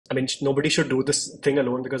nobody should do this thing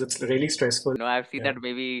alone because it's really stressful. No, I've seen Yeah, that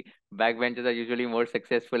maybe backbenchers are usually more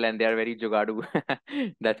successful and they are very jugadu.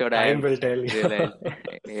 That's what I have time will tell you. realized.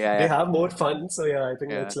 Yeah, They yeah, have more fun, so yeah, I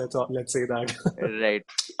think yeah. let's say that. Right.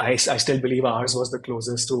 I still believe ours was the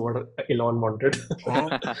closest to what Elon wanted.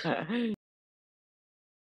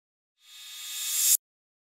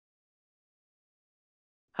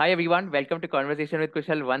 Hi everyone, welcome to Conversation with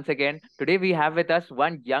Kushal once again. Today we have with us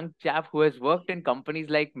one young chap who has worked in companies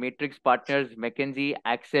like Matrix Partners, McKinsey,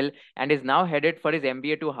 Accel, and is now headed for his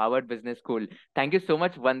MBA to Harvard Business School. Thank you so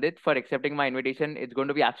much, Vandit, for accepting my invitation. It's going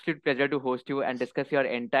to be absolute pleasure to host you and discuss your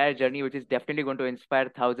entire journey, which is definitely going to inspire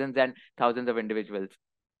thousands and thousands of individuals.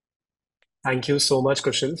 Thank you so much,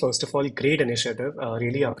 Kushal. First of all, great initiative.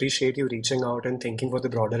 Really appreciate you reaching out and thinking for the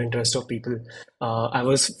broader interest of people. I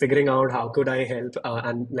was figuring out how could I help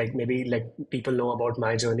and like maybe like people know about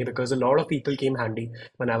my journey because a lot of people came handy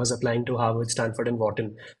when I was applying to Harvard, Stanford, and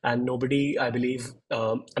Wharton. And nobody, I believe,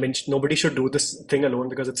 nobody should do this thing alone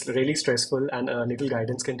because it's really stressful and a little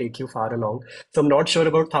guidance can take you far along. So I'm not sure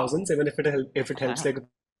about thousands, even if it helps like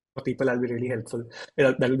people, I'll be really helpful.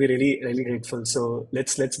 Yeah, that'll be really grateful. So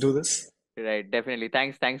let's do this. Right, definitely.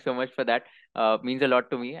 Thanks so much for that. Means a lot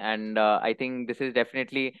to me, and I think this is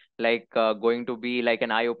definitely going to be like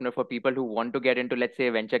an eye opener for people who want to get into, let's say,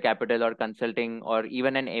 venture capital or consulting or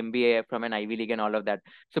even an MBA from an Ivy League and all of that.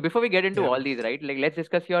 So before we get into Yeah. all these, right, like let's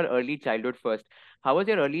discuss your early childhood first. How was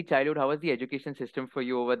your early childhood? How was the education system for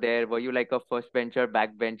you over there? Were you like a first bencher,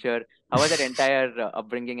 back bencher? How was that entire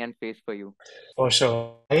upbringing and phase for you? For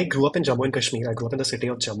sure. I grew up in Jammu and Kashmir. I grew up in the city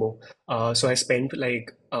of Jammu. So I spent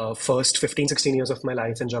like first 15, 16 years of my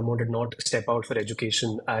life in Jammu, did not step out for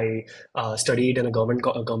education. I studied in a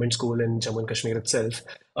government school in Jammu and Kashmir itself.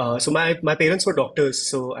 So my parents were doctors.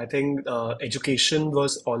 So I think education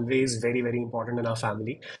was always very important in our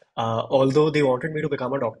family. Although they wanted me to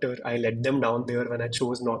become a doctor, I let them down there when I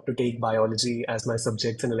chose not to take biology as my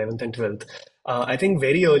subjects in 11th and 12th. I think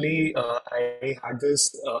very early, I had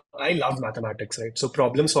this. I love mathematics, right? So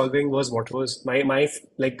problem solving was what was my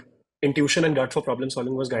like intuition and gut for problem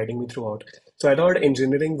solving was guiding me throughout. So I thought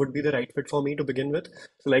engineering would be the right fit for me to begin with.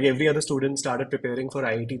 So like every other student, started preparing for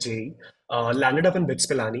IIT JEE. Landed up in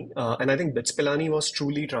BITS-Pilani, and I think BITS-Pilani was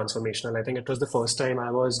truly transformational. I think it was the first time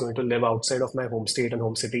I was going to live outside of my home state and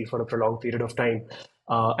home city for a prolonged period of time.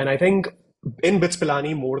 And I think in BITS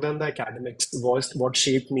Pilani, more than the academics, was what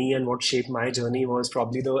shaped me and what shaped my journey was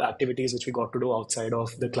probably the activities which we got to do outside of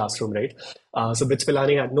the classroom, right? So BITS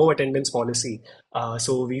Pilani had no attendance policy.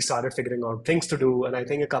 So we started figuring out things to do. And I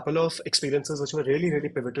think a couple of experiences which were really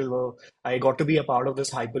pivotal were I got to be a part of this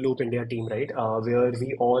Hyperloop India team, right? Where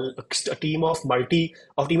we all, a team of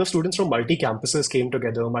students from multi campuses came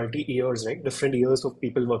together, multi years, right? Different years of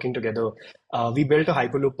people working together. We built a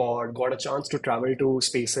Hyperloop pod, got a chance to travel to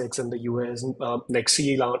SpaceX in the US, like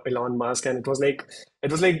see Elon Musk, and it was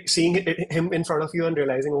like seeing him in front of you and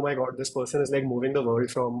realizing, oh my God, this person is like moving the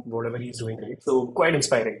world from whatever he's doing, right? So quite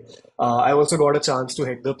inspiring. I also got a chance to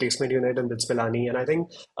head the placement unit in BITS Pilani, and I think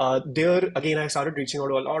there again I started reaching out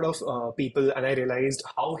to a lot of people, and I realized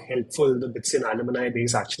how helpful the BITS alumni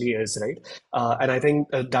base actually is, right? And I think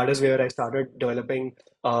that is where I started developing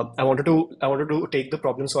I wanted to take the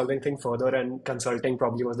problem solving thing further, and consulting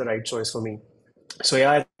probably was the right choice for me. So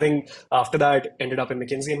yeah, I think after that ended up in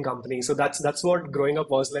McKinsey and Company. So that's what growing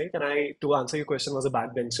up was like. And I, to answer your question, was a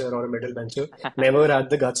backbencher or a middle bencher. Never had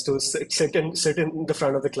the guts to sit in the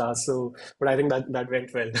front of the class. So, but I think that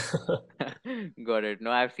went well. Got it.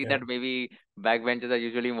 No, I've seen Yeah, that maybe backbenchers are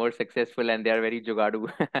usually more successful and they are very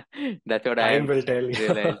jugadu. That's what I time have will tell you.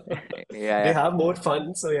 realized. Yeah, They yeah, have more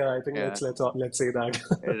fun. So yeah, I think yeah. let's say that.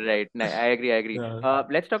 Right. No, I agree. I agree. Yeah,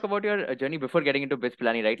 Let's talk about your journey before getting into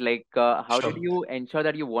BITS-Pilani, right? How did sure. you ensure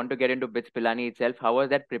that you want to get into BITS-Pilani itself? How was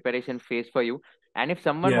that preparation phase for you? And if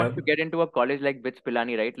someone Yeah. wants to get into a college like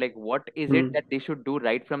BITS-Pilani, right? Like, what is it Hmm. that they should do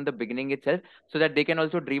right from the beginning itself so that they can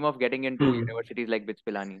also dream of getting into Hmm. universities like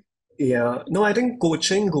BITS-Pilani? Yeah, no, I think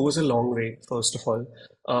coaching goes a long way, first of all.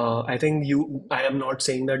 I am not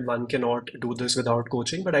saying that one cannot do this without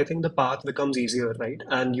coaching, but I think the path becomes easier, right?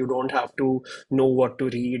 And you don't have to know what to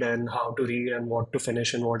read and how to read and what to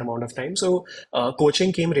finish in what amount of time. So,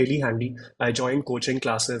 coaching came really handy. I joined coaching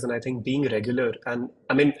classes, and I think being regular, and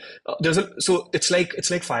I mean, so it's like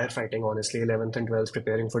firefighting, honestly, 11th and 12th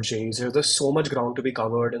preparing for J's. There's so much ground to be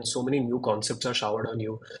covered, and so many new concepts are showered on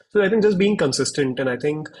you. So I think just being consistent, and I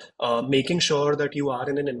think making sure that you are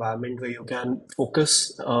in an environment where you can focus,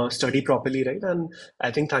 study properly, right? And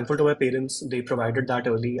I think thankful to my parents, they provided that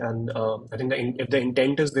early. And I think if the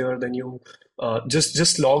intent is there, then you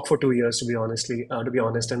just log for 2 years, to be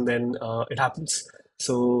honest, and then it happens.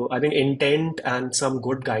 So I think intent and some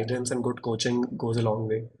good guidance and good coaching goes a long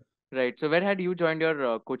way. Right. So where had you joined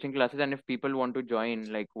your coaching classes? And if people want to join,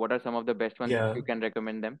 like, what are some of the best ones if Yeah. you can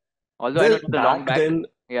recommend them? Although I know Well, it was a long back back. then,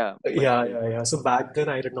 Yeah, but yeah, still. yeah, yeah. So back then,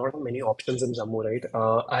 I did not have many options in Jammu, right?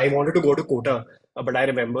 I wanted to go to Kota, but I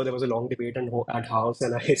remember there was a long debate at house,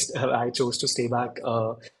 and I chose to stay back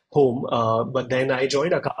home. But then I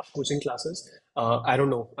joined Akash coaching classes. I don't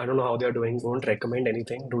know how they're doing. Won't recommend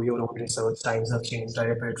anything. Do your own research. Times have changed.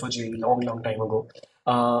 I applied for JEE long time ago.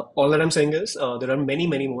 All that I'm saying is there are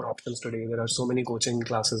many more options today. There are so many coaching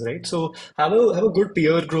classes, right? So have a good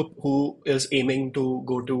peer group who is aiming to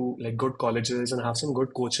go to like good colleges and have some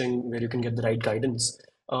good coaching where you can get the right guidance.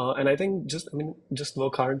 And I think just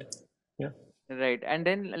work hard. Yeah, Right. And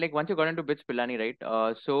then, like, once you got into BITS-Pilani,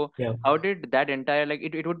 right? So yeah, how did that entire, like,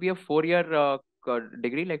 it would be a 4 year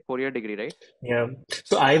degree, like 4 year degree, right? yeah.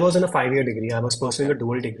 So I was in a 5 year degree. I was pursuing Okay. a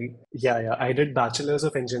dual degree. Yeah, yeah. I did bachelor's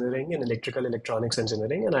of engineering in electrical electronics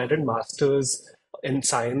engineering, and I did master's in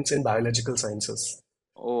science in biological sciences.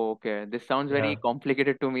 Oh, okay. This sounds very Yeah,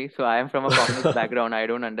 complicated to me. So I am from a commerce background. I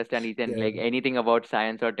don't understand each and yeah. like anything about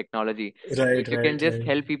science or technology. So Right, if you can right, just right.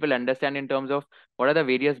 help people understand in terms of what are the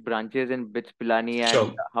various branches in BITS Pilani and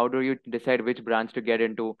Sure. how do you decide which branch to get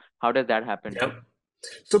into? How does that happen? Yeah.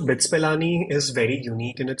 So BITS-Pilani is very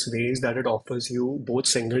unique in its ways that it offers you both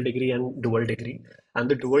single degree and dual degree. And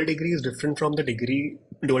the dual degree is different from the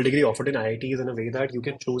dual degree offered in IITs in a way that you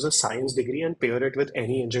can choose a science degree and pair it with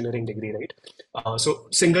any engineering degree, right? So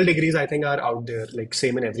single degrees, I think, are out there, like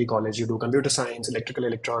same in every college. You do computer science, electrical,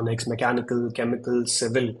 electronics, mechanical, chemical,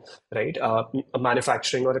 civil, right?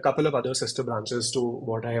 Manufacturing, or a couple of other sister branches to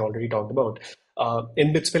what I already talked about.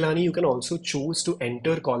 In BITS Pilani, you can also choose to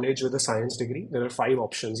enter college with a science degree. There are five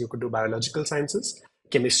options. You could do biological sciences,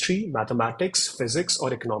 chemistry, mathematics, physics,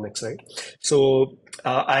 or economics, right? So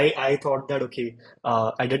I thought that okay,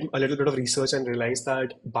 I did a little bit of research and realized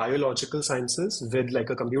that biological sciences with like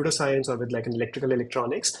a computer science or with like an electrical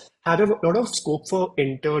electronics had a lot of scope for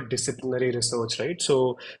interdisciplinary research, right?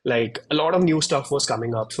 So like a lot of new stuff was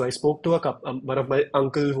coming up. So I spoke to one of my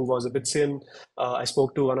uncle who was a BITSian. I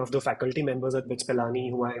spoke to one of the faculty members at BITS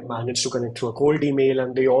Pilani who I managed to connect through a cold email,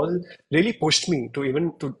 and they all really pushed me to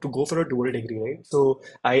even to go for a dual degree, right? So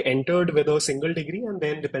I entered with a single degree, and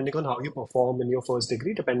then depending on how you perform in your first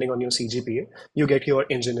degree, depending on your CGPA, you get your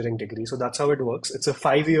engineering degree. So that's how it works. It's a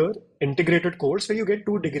 5 year integrated course where you get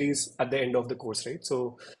two degrees at the end of the course, right?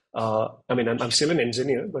 So I'm still an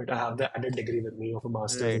engineer, but I have the added degree with me of a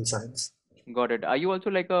master's Right. in science. Got it. Are you also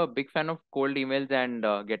like a big fan of cold emails and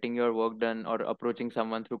getting your work done or approaching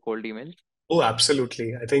someone through cold emails? Oh,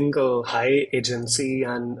 absolutely. I think high agency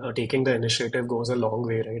and taking the initiative goes a long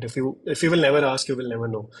way, right? If you will never ask, you will never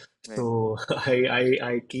know. Right. So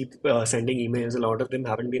I keep sending emails. A lot of them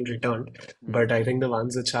haven't been returned, Hmm. but I think the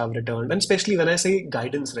ones which have returned, and especially when I say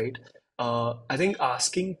guidance, right? I think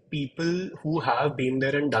asking people who have been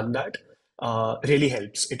there and done that really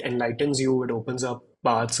helps. It enlightens you. It opens up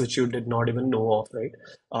paths which you did not even know of,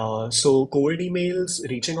 right? So cold emails,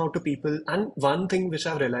 reaching out to people, and one thing which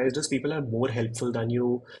I've realized is people are more helpful than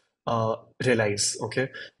you realize. Okay,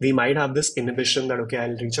 we might have this inhibition that okay,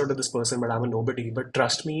 I'll reach out to this person, but I'm a nobody. But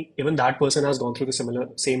trust me, even that person has gone through the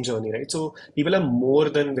same journey, right? So people are more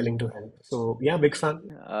than willing to help. So yeah, big fan.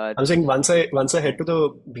 Uh, I'm saying once I head to the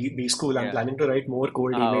B school, I'm yeah. planning to write more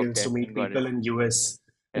cold emails to Okay. meet Got it. people in US,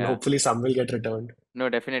 and Yeah. hopefully some will get returned. No,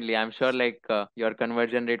 definitely. I'm sure like your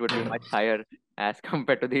conversion rate would be much higher as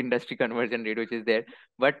compared to the industry conversion rate, which is there.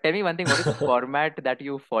 But tell me one thing, what is the format that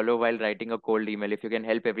you follow while writing a cold email, if you can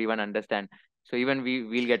help everyone understand? So even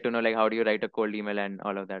we'll get to know like how do you write a cold email and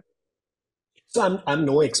all of that. So I'm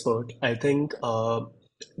no expert. I think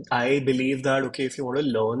I believe that okay, if you want to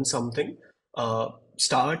learn something,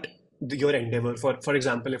 start your endeavor. For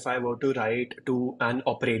example, if I were to write to an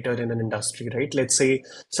operator in an industry, right? Let's say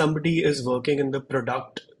somebody is working in the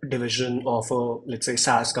product division of a let's say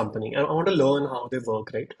SaaS company, and I want to learn how they work,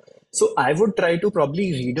 right? So I would try to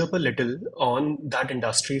probably read up a little on that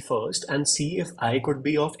industry first and see if I could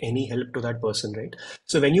be of any help to that person, right?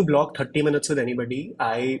 So when you block 30 minutes with anybody,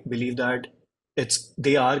 I believe that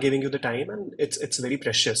they are giving you the time and it's very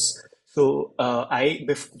precious. So I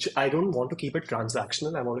don't want to keep it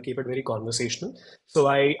transactional. I want to keep it very conversational. So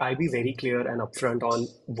I be very clear and upfront on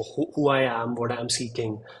who I am, what I'm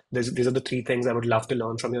seeking. These are the three things I would love to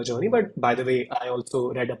learn from your journey. But by the way, I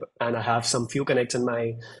also read up and I have some few connects in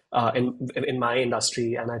my in my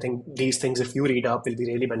industry, and I think these things, if you read up, will be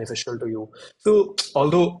really beneficial to you. So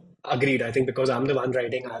although agreed, I think because I'm the one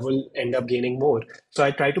writing, I will end up gaining more. So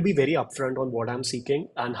I try to be very upfront on what I'm seeking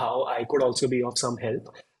and how I could also be of some help.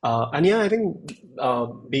 And yeah, I think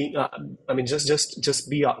being, I mean, just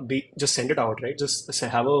send it out, right? Just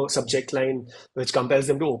have a subject line which compels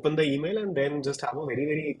them to open the email, and then just have a very,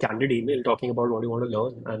 very candid email talking about what you want to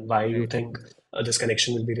learn and why you Right. think this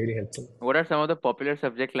connection will be really helpful. What are some of the popular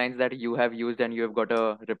subject lines that you have used and you have got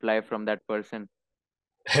a reply from that person?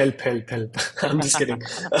 Help, help, help. I'm just kidding.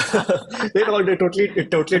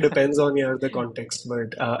 It totally depends on yeah, the context,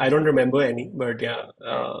 but I don't remember any. But yeah,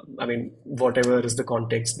 Right. I mean, whatever is the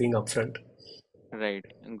context being upfront. Right,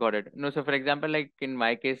 got it. No, so for example, like in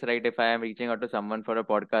my case, right, if I am reaching out to someone for a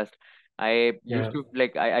podcast, I used Yeah. to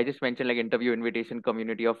like I just mentioned like interview invitation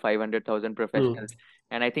community of 500,000 Hmm. professionals,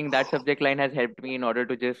 and I think that subject line has helped me in order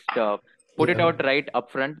to just put it Yeah. out right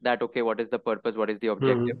upfront that okay, what is the purpose, what is the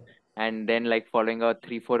objective, Hmm. and then like following a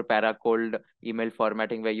 3-4 para cold email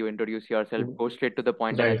formatting where you introduce yourself, Hmm. go straight to the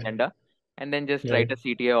point and Right. agenda, and then just Right. write a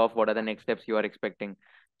CTA of what are the next steps you are expecting.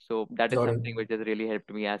 So that is Got it. something which has really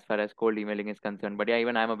helped me as far as cold emailing is concerned. But yeah,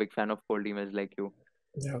 even I'm a big fan of cold emails like you.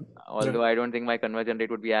 Yeah. Yeah. Although I don't think my conversion rate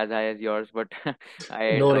would be as high as yours, but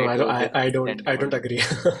I No, no, try to just I send don't cold. agree.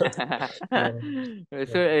 Yeah.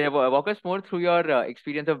 So Yeah. walk us more through your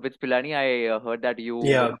experience of BITS-Pilani. I heard that you were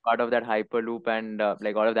Yeah. part of that Hyperloop and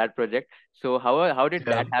like all of that project. So how did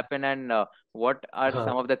Yeah. that happen, and what are Uh-huh.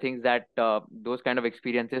 some of the things that those kind of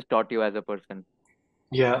experiences taught you as a person?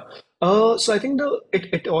 Yeah. So I think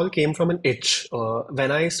it all came from an itch.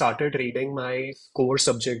 When I started reading my core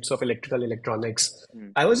subjects of electrical electronics, Hmm.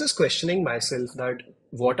 I was just questioning myself that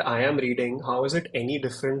what I am reading, how is it any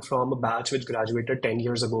different from a batch which graduated 10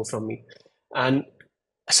 years ago from me? And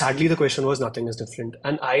sadly, the question was nothing is different.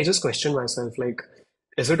 And I just questioned myself, like,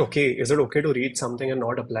 is it okay? Is it okay to read something and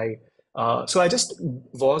not apply? So I just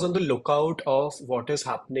was on the lookout of what is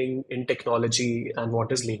happening in technology and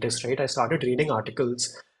what is latest, right? I started reading articles,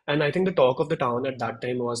 and I think the talk of the town at that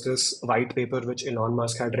time was this white paper which Elon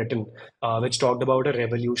Musk had written, which talked about a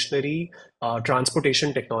revolutionary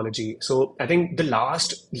transportation technology. So I think the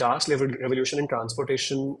last level revolution in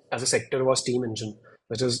transportation as a sector was steam engine,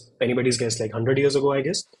 which is anybody's guess, like 100 years ago, I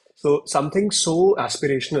guess. So something so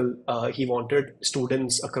aspirational, he wanted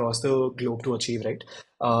students across the globe to achieve, right?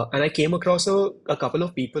 And I came across a couple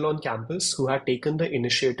of people on campus who had taken the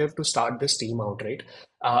initiative to start this team out, right?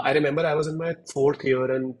 I remember I was in my fourth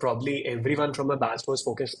year, and probably everyone from my batch was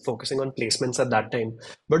focusing on placements at that time.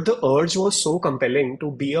 But the urge was so compelling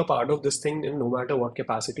to be a part of this thing in no matter what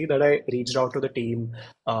capacity that I reached out to the team.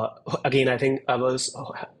 Uh, Again, I think I was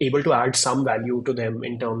able to add some value to them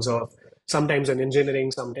in terms of sometimes in engineering,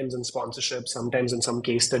 sometimes in sponsorship, sometimes in some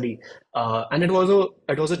case study, and it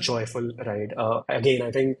was a joyful ride. Again,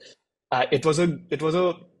 I think it was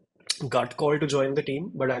a gut call to join the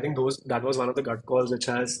team, but I think those that was one of the gut calls which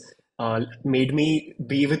has made me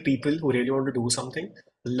be with people who really want to do something,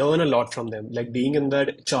 learn a lot from them, like being in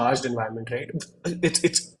that charged environment, right?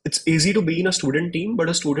 It's easy to be in a student team, but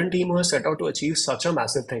a student team who has set out to achieve such a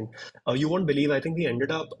massive thing. You won't believe, I think we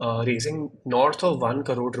ended up raising north of 1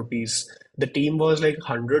 crore rupees. The team was like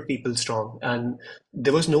 100 people strong, and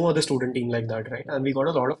there was no other student team like that, right? And we got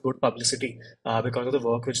a lot of good publicity because of the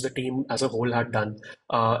work which the team as a whole had done.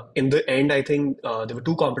 In the end, I think there were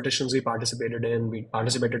two competitions we participated in. We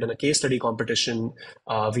participated in a case study competition.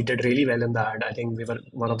 We did really well in that. I think we were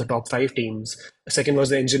one of the top five teams. The second was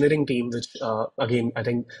the engineering team, which again, I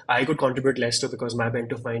think I could contribute less to because my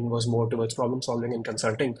bent of mind was more towards problem solving and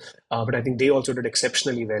consulting. But I think they also did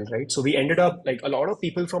exceptionally well, right? So we ended up like a lot of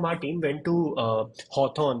people from our team went to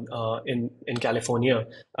Hawthorne in California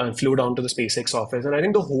and flew down to the SpaceX office. And I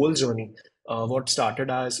think the whole journey, what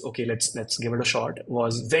started as okay, let's give it a shot,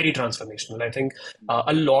 was very transformational. I think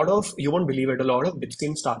a lot of you won't believe it, a lot of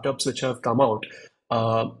Bitcoin startups which have come out.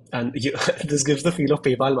 And you, this gives the feel of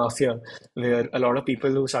PayPal mafia, where a lot of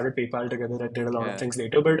people who started PayPal together and did a lot of Yeah. things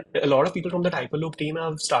later. But a lot of people from that Hyperloop team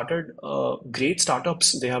have started great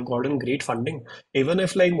startups. They have gotten great funding. Even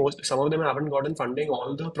if like most, some of them haven't gotten funding,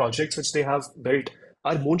 all the projects which they have built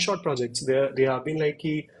are moonshot projects. They have been like,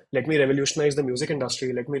 "Ki, let me revolutionize the music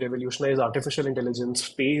industry. Let me revolutionize artificial intelligence,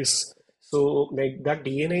 space." So like that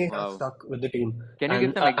DNA has Wow. stuck with the team, Can you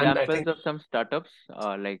give some and I examples think of some startups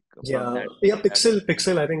like from yeah, that yeah, from that?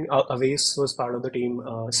 Pixel. I think Aves was part of the team.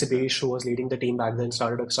 Okay. Sibesh, who was leading the team back then,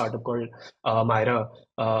 started a startup called Myra.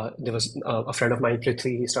 There was a friend of mine,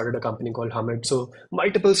 Prithvi. He started a company called Hamid. So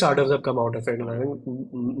multiple startups have come out of it, and I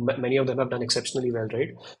think many of them have done exceptionally well,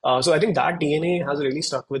 right? So I think that DNA has really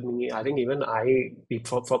stuck with me. I think even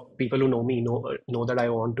for people who know me know that I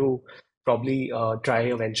want to probably try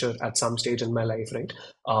a venture at some stage in my life, right?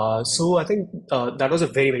 Right. So I think that was a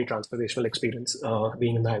very, very transformational experience,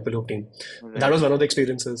 being in the Hyperloop team. That Right. was one of the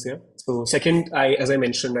experiences, yeah. So second, as I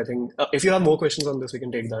mentioned, I think if you have more questions on this, we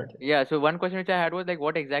can take that. Yeah, so one question which I had was like,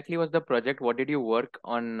 what exactly was the project? What did you work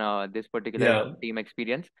on this particular Yeah. team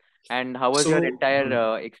experience? And how was your So,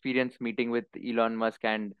 entire experience meeting with Elon Musk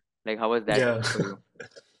and like how was that yeah. for you?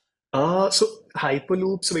 So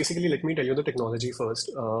Hyperloop, so basically, let me tell you the technology first.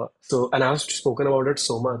 And I've spoken about it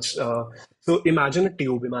so much. So imagine a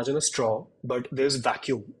tube, imagine a straw, but there's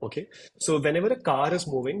vacuum, okay? So whenever a car is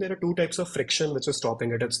moving, there are two types of friction which is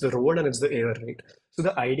stopping it. It's the road and it's the air, right? So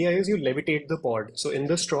the idea is you levitate the pod. So in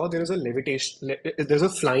the straw, there is a there's a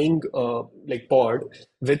flying like pod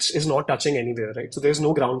which is not touching anywhere, right? So there's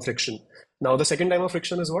no ground friction. Now the second type of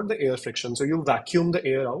friction is what? The air friction. So you vacuum the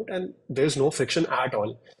air out and there's no friction at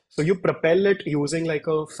all. So you propel it using like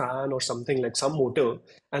a fan or something like some motor,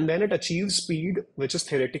 and then it achieves speed which is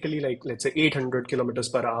theoretically like let's say 800 kilometers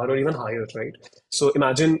per hour or even higher, right? So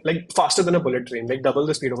imagine like faster than a bullet train, like double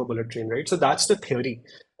the speed of a bullet train, right? So that's the theory.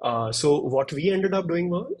 So what we ended up doing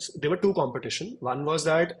was there were two competition. One was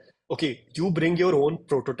that okay, you bring your own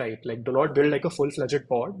prototype, like do not build like a full-fledged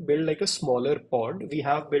pod, build like a smaller pod. We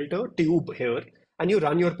have built a tube here, and you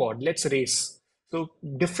run your pod. Let's race. So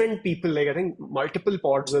different people, like I think multiple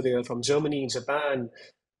pods were there from Germany, Japan,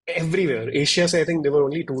 everywhere. Asia, say I think there were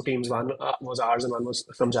only two teams. One was ours and one was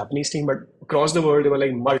from Japanese team. But across the world, there were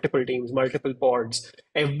like multiple teams, multiple pods.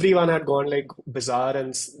 Everyone had gone like bizarre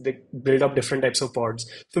and they built up different types of pods.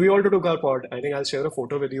 So we all took our pod. I think I'll share a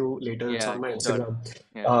photo with you later. It's Yeah, on my sure. Instagram.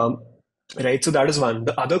 Yeah. Um, Right, so that is one.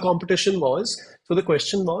 The other competition was, so the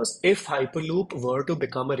question was if Hyperloop were to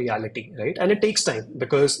become a reality, right? And it takes time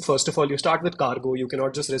because, first of all, you start with cargo, you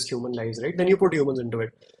cannot just risk human lives, right? Then you put humans into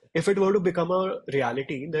it. If it were to become a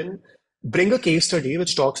reality, then bring a case study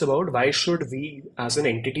which talks about why should we as an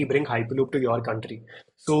entity bring Hyperloop to your country.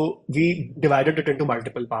 So we divided it into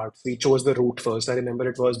multiple parts. We chose the route first. I remember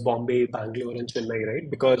it was Bombay, Bangalore, and Chennai, right?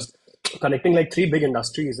 Because connecting like three big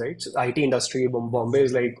industries, right? So IT industry, Bombay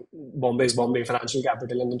is like Bombay is Bombay, financial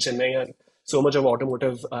capital, and then Chennai has so much of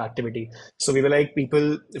automotive activity. So we were like,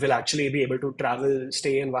 people will actually be able to travel,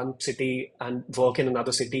 stay in one city and work in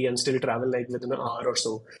another city and still travel like within an hour or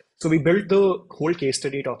so. So we built the whole case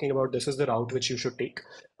study talking about this is the route which you should take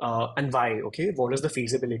and why. Okay, what is the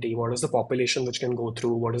feasibility? What is the population which can go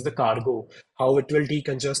through? What is the cargo? How it will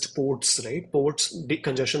decongest ports, right? Ports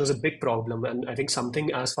decongestion is a big problem, and I think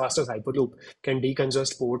something as fast as Hyperloop can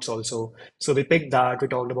decongest ports also. So we picked that. We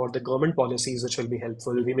talked about the government policies which will be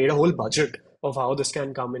helpful. We made a whole budget of how this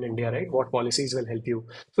can come in India, right? What policies will help you.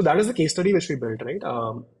 So that is the case study which we built, right?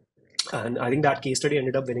 And I think that case study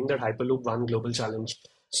ended up winning that Hyperloop One global challenge.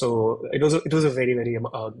 So it was a very very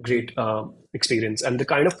great experience, and the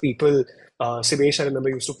kind of people Sibesh I remember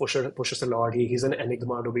used to push us a lot. He's an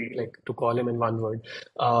enigma to be like to call him in one word.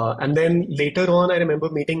 And then later on, I remember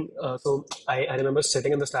meeting. I remember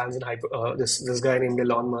sitting in the stands in this guy named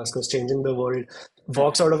Elon Musk was changing the world.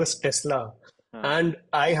 Walks out of his Tesla Huh. and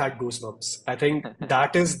I had goosebumps. I think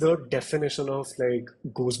that is the definition of like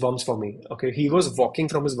goosebumps for me. Okay, he was walking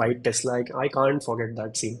from his white Tesla. Like, I can't forget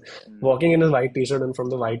that scene. Mm. Walking in his white t-shirt and from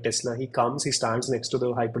the white Tesla, he comes, he stands next to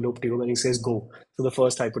the Hyperloop tube and he says, "Go." So the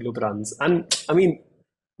first Hyperloop runs. And I mean,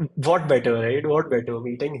 what better, right? What better?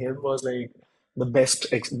 Meeting him was like the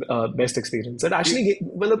best experience. And Did, actually,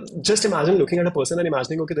 well, just imagine looking at a person and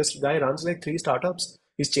imagining, okay, this guy runs like three startups.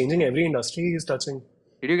 He's changing every industry he's touching.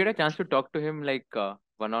 did you get a chance to talk to him like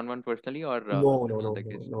one on one personally or No, no, just no, like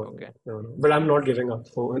no, this? no, Okay. no, no, no. But I'm not giving up.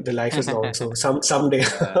 Oh, the life is long, so someday.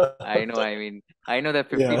 Yeah, I know. I mean, I know the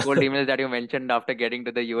 50 Yeah. cold emails that you mentioned after getting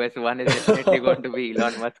to the US. One is definitely going to be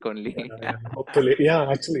Elon Musk only. Yeah, yeah. Hopefully, yeah.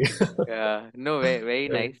 Actually, Yeah, no, very, very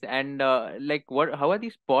yeah. nice. And like, how are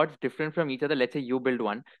these pods different from each other? Let's say you build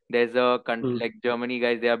one. There's a country Mm. like Germany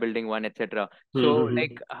guys, they are building one, etc. So,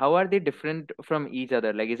 like, Mm-hmm. how are they different from each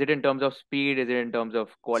other? Like, is it in terms of speed? Is it in terms of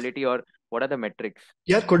quality, or what are the metrics?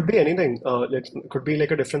 Yeah, it could be anything. Could be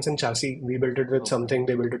like a difference in chassis. We built it with Okay. something,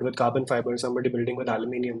 they built it with carbon fiber, somebody building with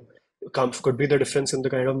aluminium. Could be the difference in the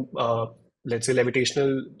kind of, let's say,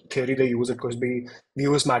 levitational theory they use. It could be we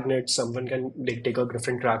use magnets, someone can like, take a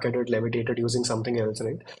different track at it, levitate it using something else,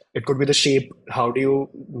 right? It could be the shape. How do you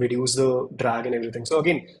reduce the drag and everything? So,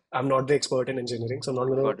 again, I'm not the expert in engineering, so I'm not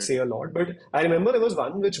going Got to it. say a lot. But I remember there was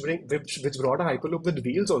one which brought a Hyperloop with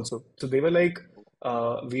wheels also. So they were like,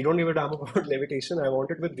 we don't give a damn about levitation. I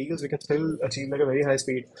want it with wheels. We can still achieve like a very high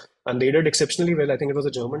speed. And they did exceptionally well. I think it was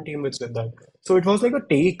a German team which did that. So it was like a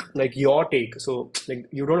take, like your take. So like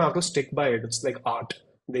you don't have to stick by it. It's like art.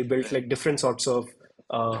 They built Right. like different sorts of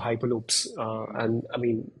hyperloops. Mm. And I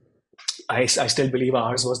mean, I still believe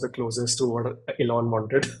ours was the closest to what Elon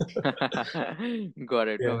wanted. Got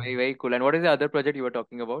it. No, Yeah. very, very cool. And what is the other project you were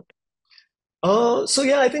talking about? So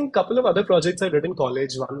yeah, I think a couple of other projects I did in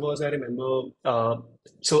college. One was I remember.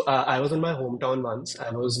 I was in my hometown once.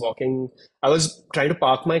 I was walking. I was trying to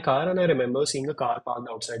park my car, and I remember seeing a car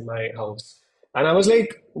parked outside my house. And I was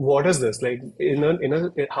like, "What is this? Like,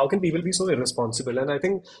 how can people be so irresponsible?" And I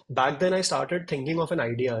think back then I started thinking of an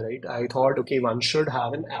idea. Right? I thought, okay, one should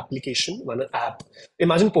have an application, one app.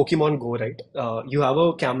 Imagine Pokemon Go, right? You have a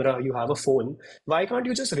camera, you have a phone. Why can't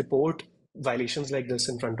you just report violations like this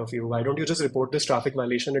in front of you? Why don't you just report this traffic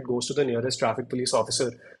violation? It goes to the nearest traffic police officer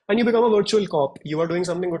and you become a virtual cop. You are doing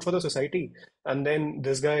something good for the society. And then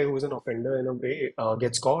this guy who is an offender in a way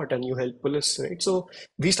gets caught and you help police, right? So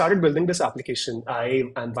we started building this application. I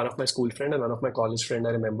and one of my school friend and one of my college friend,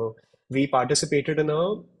 I remember, we participated in a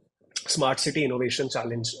Smart City Innovation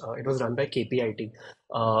Challenge. It was run by KPIT.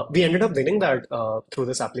 We ended up winning that through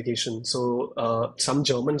this application. So some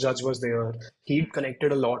German judge was there. He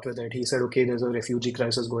connected a lot with it. He said, "Okay, there's a refugee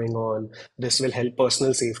crisis going on. This will help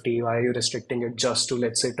personal safety. Why are you restricting it just to,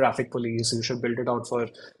 let's say, traffic police? You should build it out for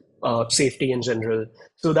safety in general."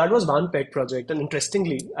 So that was one pet project. And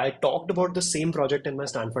interestingly, I talked about the same project in my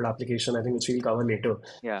Stanford application, I think, which we'll cover later.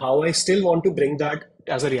 Yeah. How I still want to bring that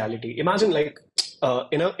as a reality. Imagine, like,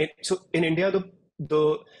 in India,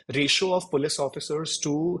 the ratio of police officers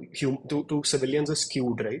to civilians is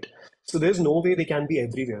skewed, right? So there's no way they can be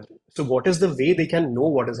everywhere. So what is the way they can know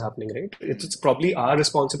what is happening, right? It's probably our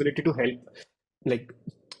responsibility to help, like,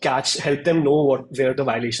 help them know where the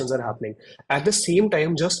violations are happening. At the same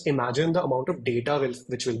time, just imagine the amount of data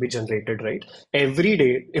which will be generated, right? Every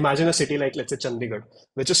day, imagine a city like, let's say, Chandigarh,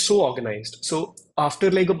 which is so organized. So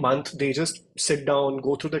after like a month, they just sit down,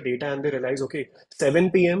 go through the data, and they realize, okay,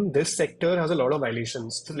 7 p.m., this sector has a lot of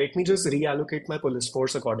violations. So let me just reallocate my police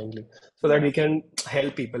force accordingly so that Yeah. we can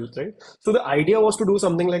help people, right? So the idea was to do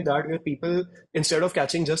something like that where people, instead of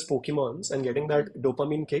catching just Pokemons and getting that Mm.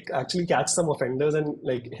 dopamine kick, actually catch some offenders and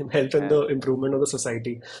like help in Yeah. the improvement of the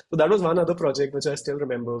society. So that was one other project which I still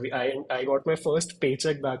remember. I got my first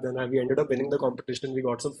paycheck back then, and we ended up winning the competition. We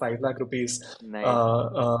got some 5 lakh rupees.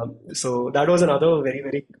 Nice. So that was another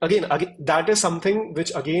very, again, that is something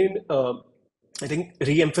which again, I think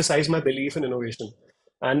re-emphasized my belief in innovation.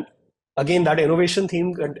 And again, that innovation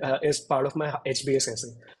theme is part of my HBS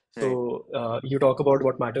essay. Right. So you talk about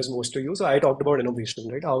what matters most to you. So I talked about innovation,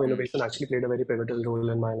 right? How Mm. innovation actually played a very pivotal role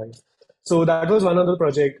in my life. So that was one other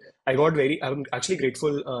project. I'm actually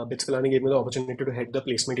grateful. BITS-Pilani gave me the opportunity to head the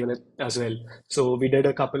placement unit as well. So we did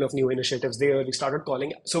a couple of new initiatives there. We started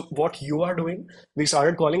calling. So what you are doing, we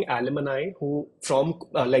started calling alumni who from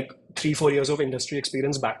like 3, 4 years of industry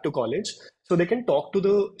experience back to college. So they can talk to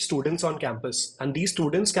the students on campus, and these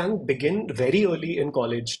students can begin very early in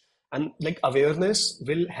college. And like awareness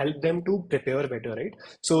will help them to prepare better, right?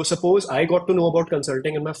 So suppose I got to know about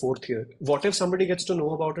consulting in my fourth year. What if somebody gets to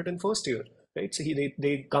know about it in first year, right? So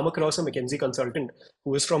they come across a McKinsey consultant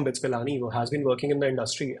who is from BITS-Pilani, who has been working in the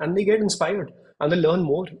industry, and they get inspired and they learn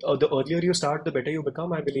more. The earlier you start, the better you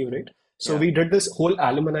become, I believe, right? So Yeah. we did this whole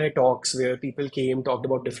alumni talks where people came, talked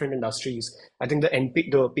about different industries. I think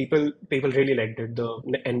the people really liked it. The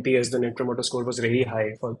NPS, the Net Promoter Score, was really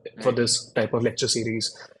high for Right. this type of lecture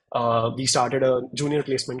series. We started a junior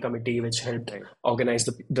placement committee which helped Right. organize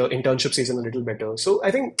the internship season a little better. So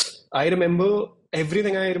I think I remember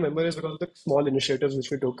everything I remember is because of the small initiatives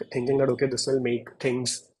which we took, thinking that okay, this will make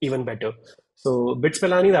things even better. So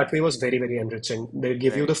BITS-Pilani that way was very enriching. They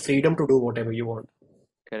give you Right. the freedom to do whatever you want.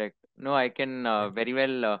 Correct. No, I can very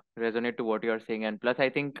well resonate to what you are saying, and plus, I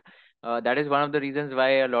think that is one of the reasons why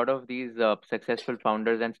a lot of these successful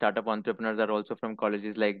founders and startup entrepreneurs are also from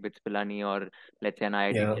colleges like BITS Pilani or let's say an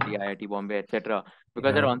IIT Yeah, Delhi, IIT Bombay, etc.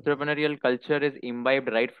 Because their yeah, entrepreneurial culture is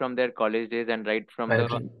imbibed right from their college days and right from I the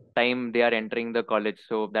agree. time they are entering the college.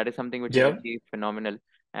 So that is something which is Yeah, really phenomenal.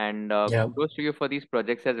 And yeah, kudos to you for these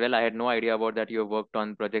projects as well. I had no idea about that. You have worked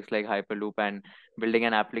on projects like Hyperloop and building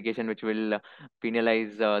an application which will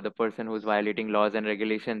penalize the person who's violating laws and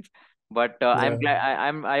regulations. But I'm yeah.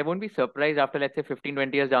 glad I won't be surprised after let's say 15,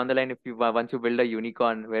 20 years down the line if you once you build a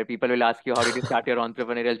unicorn where people will ask you how did you start your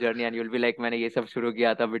entrepreneurial journey and you'll be like मैंने ये सब शुरू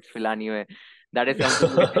किया था bits फिलानी में. That is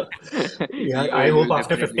something which Yeah, I you hope will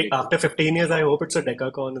definitely relate to. after 15 years, I hope it's a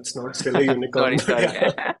decacorn. It's not still a unicorn, Sorry, but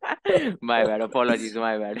sorry. yeah. My bad. Apologies,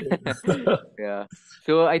 my bad. Yeah.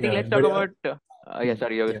 So I think Yeah, let's talk but yeah, about yeah,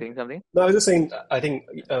 sorry, you were yeah. saying something? No, I was just saying, I think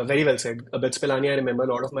very well said. Bits Pilani, I remember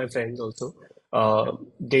a lot of my friends also. Yeah.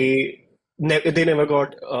 They never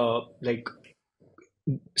got like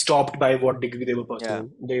stopped by what degree they were Yeah.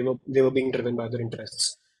 pursuing. They were being driven by their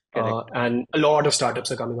interests. Correct. And a lot of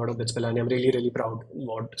startups are coming out of BITS-Pilani. I'm really, really proud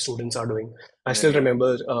what students are doing. I still Right.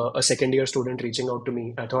 remember a second year student reaching out to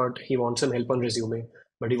me. I thought he wants some help on resume,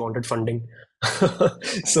 but he wanted funding.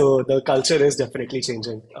 So the culture is definitely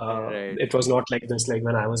changing. Right. It was not like this like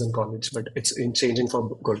when I was in college, but it's changing for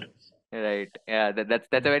good. Right. Yeah, that's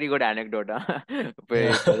a very good anecdote, huh?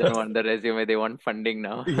 Where he doesn't Yeah. want the resume, they want funding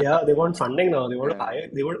now. Yeah, they want funding now. They want to Yeah. hire.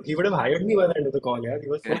 He would have hired me by the end of the call. Yeah, he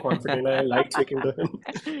was so confident. I liked speaking to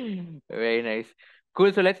him. Very nice.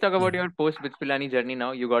 Cool. So let's talk about your post BITS Pilani journey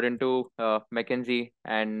now. You got into McKinsey,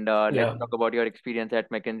 and let's Yeah, talk about your experience at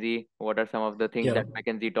McKinsey. What are some of the things yeah, that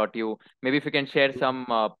McKinsey taught you? Maybe if you can share some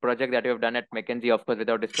project that you have done at McKinsey, of course,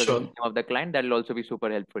 without disclosing the sure. name of the client, that'll also be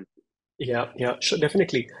super helpful. Yeah, yeah, sure,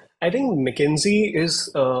 definitely. I think McKinsey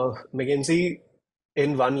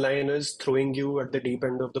in one line is throwing you at the deep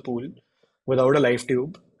end of the pool without a life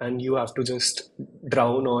tube, and you have to just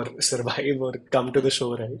drown or survive or come to the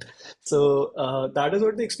shore, right? So that is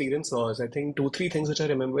what the experience was. I think two, three things which I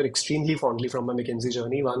remember extremely fondly from my McKinsey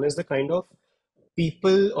journey. One is the kind of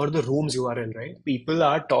people or the rooms you are in, right? People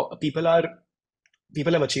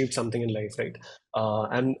have achieved something in life, right?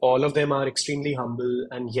 And all of them are extremely humble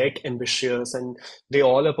and yet ambitious, and they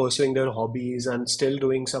all are pursuing their hobbies and still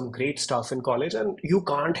doing some great stuff in college. And you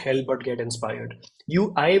can't help but get inspired.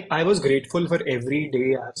 I was grateful for every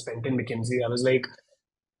day I've spent in McKinsey. I was like,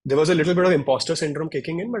 there was a little bit of imposter syndrome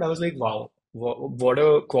kicking in, but I was like, wow, what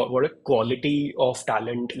a quality of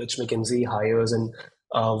talent which McKinsey hires, and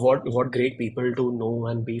what great people to know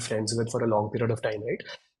and be friends with for a long period of time, right?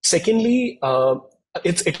 Secondly,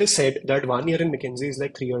 it is said that 1 year in McKinsey is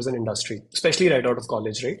like 3 years in industry, especially right out of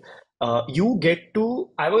college, right? You get to.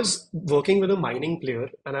 I was working with a mining player,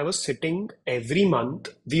 and I was sitting every month.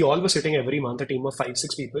 We all were sitting every month, a team of 5,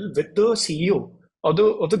 6 people, with the CEO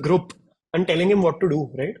of the group and telling him what to do,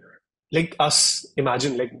 right? Like us,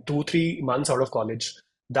 imagine like 2, 3 months out of college.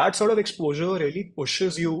 That sort of exposure really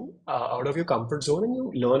pushes you out of your comfort zone and you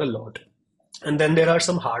learn a lot. And then there are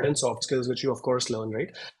some hard and soft skills which you of course learn, right?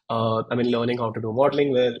 I mean, learning how to do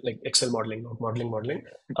modeling well, like Excel modeling, not modeling.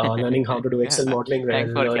 Learning how to do Excel modeling well,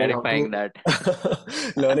 Thanks for learning how clarifying to,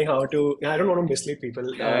 that. learning how to. Yeah, I don't want to mislead people.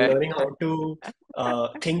 Uh, Learning how to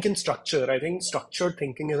think in structure. I think structured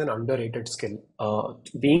thinking is an underrated skill.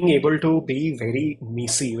 Being able to be very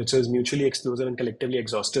messy, which is mutually exclusive and collectively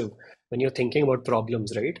exhaustive, when you're thinking about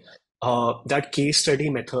problems, right? That case study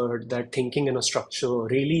method, that thinking in a structure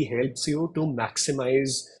really helps you to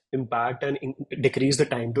maximize impact and decrease the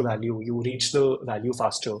time to value. You reach the value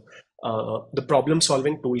faster. The problem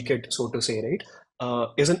solving toolkit, so to say,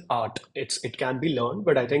 right, is an art. It can be learned,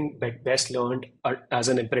 but I think best learned as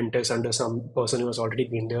an apprentice under some person who has already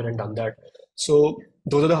been there and done that. So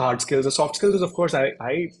those are the hard skills. The soft skills is, of course,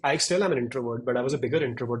 I still am an introvert, but I was a bigger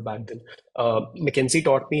introvert back then. McKinsey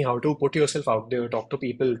taught me how to put yourself out there, talk to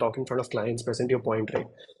people, talk in front of clients, present your point, right?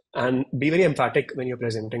 And be very emphatic when you're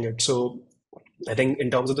presenting it. So I think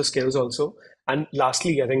in terms of the skills also. And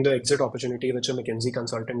lastly, I think the exit opportunity which a McKinsey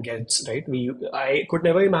consultant gets, right? I could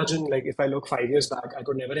never imagine, like if I look 5 years back, I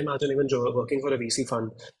could never imagine even working for a VC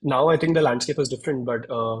fund. Now I think the landscape is different, but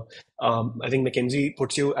I think McKinsey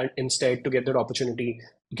puts you instead to get that opportunity,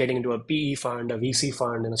 getting into a PE fund, a VC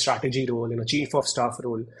fund, in a strategy role, in a chief of staff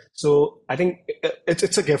role. So I think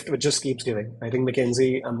it's a gift which just keeps giving. I think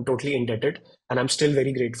McKinsey, I'm totally indebted, and I'm still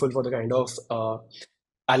very grateful for the kind of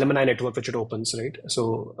alumni network which it opens, right?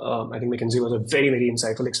 So I think McKinsey was a very, very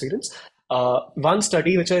insightful experience. One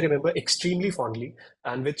study which I remember extremely fondly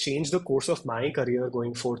and which changed the course of my career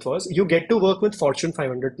going forth was you get to work with Fortune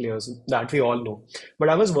 500 players that we all know. But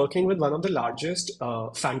I was working with one of the largest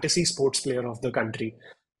fantasy sports player of the country.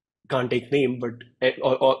 Can't take name, but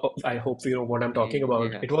I hope you know what I'm talking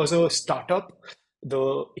about. yeah. It was a startup.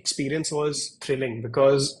 The experience was thrilling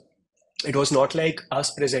because it was not like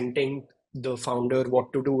us presenting the founder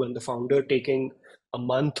what to do and the founder taking a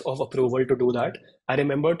month of approval to do that. I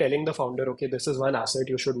remember telling the founder, okay, this is one asset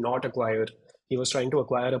you should not acquire. He was trying to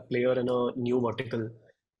acquire a player in a new vertical.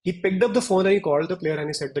 He picked up the phone and he called the player and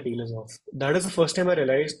he said the deal is off. That is the first time I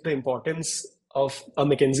realized the importance of a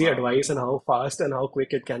McKinsey Wow. advice and how fast and how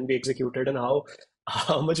quick it can be executed and how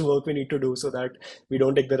much work we need to do so that we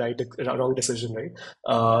don't take the wrong decision,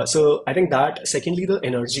 right? So I think that. Secondly, the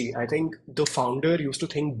energy. I think the founder used to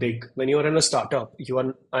think big. When you are in a startup, you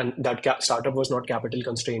are, and that startup was not capital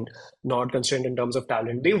constrained, not constrained in terms of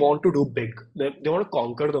talent. They want to do big. They want to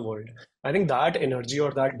conquer the world. I think that energy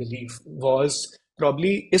or that belief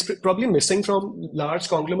probably missing from large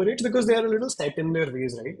conglomerates because they are a little set in their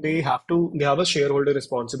ways, right? They have a shareholder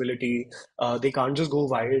responsibility. They can't just go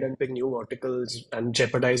wild and pick new verticals and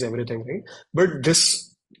jeopardize everything, right? But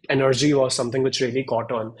this energy was something which really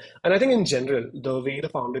caught on. And I think in general, the way the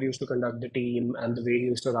founder used to conduct the team and the way he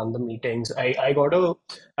used to run the meetings, I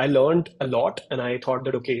learned a lot, and I thought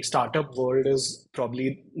that okay, startup world is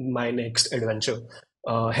probably my next adventure.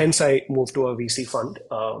 Hence, I moved to a VC fund.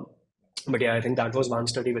 But yeah, I think that was one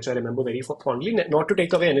study which I remember very fondly. Not to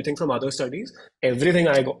take away anything from other studies, everything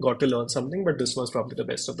I got to learn something, but this was probably the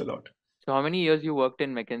best of the lot. So how many years you worked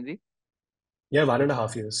in McKinsey? Yeah,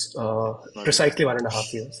 1.5 years. Got it. Precisely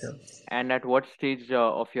 1.5 years. Yeah. And at what stage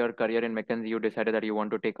of your career in McKinsey you decided that you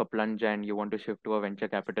want to take a plunge and you want to shift to a venture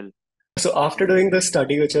capital? So after doing the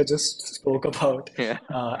study which I just spoke about, Yeah.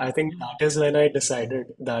 I think that is when I decided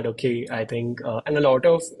that okay, I think and a lot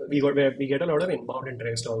of we get a lot of inbound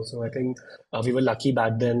interest also. I think we were lucky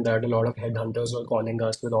back then that a lot of headhunters were calling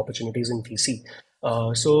us with opportunities in VC.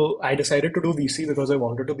 So I decided to do VC because I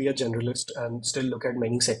wanted to be a generalist and still look at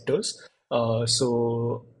many sectors.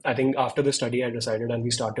 So I think after the study, I decided, and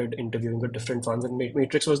we started interviewing with different funds. And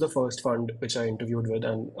Matrix was the first fund which I interviewed with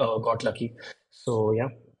and got lucky. So yeah.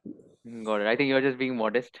 Got it. I think you're just being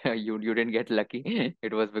modest. You didn't get lucky.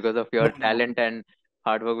 It was because of your No, no. talent and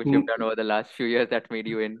hard work which you've Mm, done over the last few years that made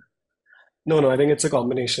you in. no, I think it's a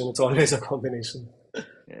combination. It's always a combination.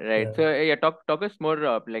 Right. Yeah. So yeah, talk us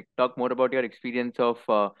more talk more about your experience of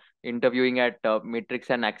interviewing at Matrix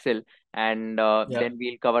and Accel, and Yeah. then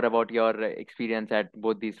we'll cover about your experience at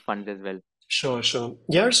both these funds as well. Sure, sure.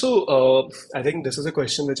 Yeah, so I think this is a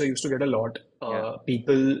question which I used to get a lot. Yeah.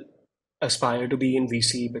 People aspire to be in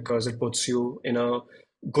VC because it puts you in a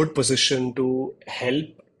good position to help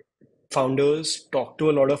founders, talk to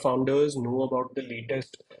a lot of founders, know about the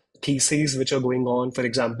latest theses which are going on. For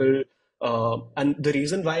example, and the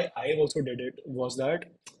reason why I also did it was that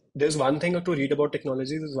there's one thing to read about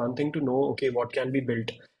technology, there's one thing to know, okay, what can be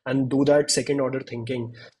built and do that second order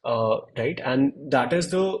thinking, right? And that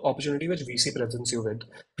is the opportunity which VC presents you with.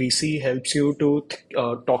 VC helps you to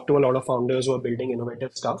talk to a lot of founders who are building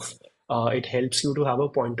innovative stuff. It helps you to have a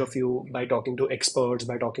point of view by talking to experts,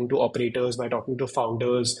 by talking to operators, by talking to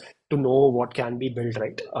founders, to know what can be built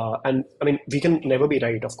right. And I mean, we can never be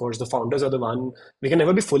right. Of course, the founders are the one. We can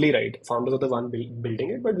never be fully right. Founders are the one building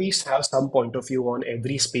it, but we have some point of view on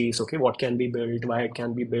every space. Okay, what can be built, why it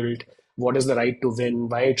can be built, what is the right to win,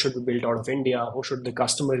 why it should be built out of India, who should the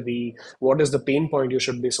customer be, what is the pain point you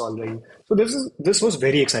should be solving. So this was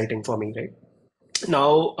very exciting for me, right?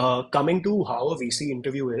 Now, coming to how a VC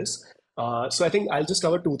interview is, so I think I'll just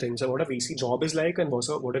cover two things: what a VC job is like, and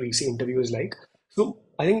also what a VC interview is like. So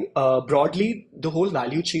I think broadly, the whole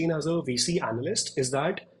value chain as a VC analyst is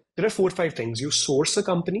that there are 4 or 5 things. You source a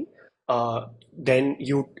company, then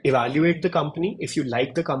you evaluate the company. If you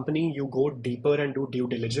like the company, you go deeper and do due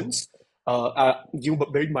diligence. You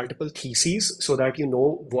build multiple theses so that you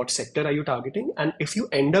know what sector are you targeting, and if you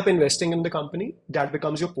end up investing in the company, that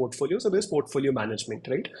becomes your portfolio. So there's portfolio management,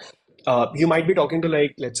 right? You might be talking to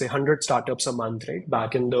like let's say 100 startups a month, right?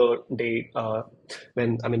 Back in the day,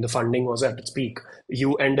 when I mean the funding was at its peak,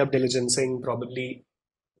 you end up diligencing probably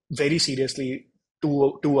very seriously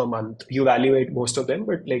two a month. You evaluate most of them,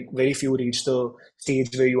 but like very few reach the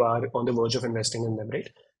stage where you are on the verge of investing in them, right?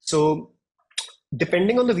 So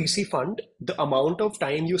depending on the VC fund, the amount of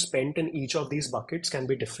time you spent in each of these buckets can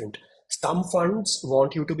be different. Some funds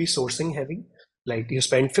want you to be sourcing heavy, like you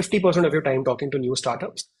spend 50% of your time talking to new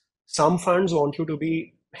startups. Some funds want you to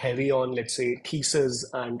be heavy on, let's say, thesis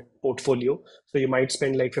and portfolio. So you might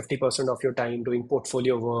spend like 50% of your time doing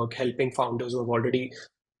portfolio work, helping founders who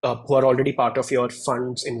are already part of your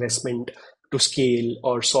fund's investment to scale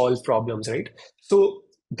or solve problems, right? So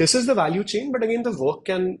this is the value chain, but again, the work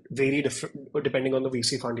can vary different depending on the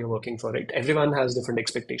VC fund you're working for, right? Everyone has different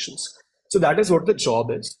expectations. So that is what the job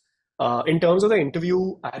is. In terms of the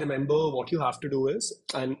interview, I remember what you have to do is,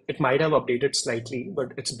 and it might have updated slightly, but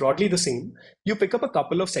it's broadly the same. You pick up a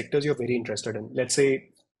couple of sectors you're very interested in. Let's say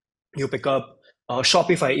you pick up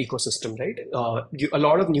Shopify ecosystem, right? A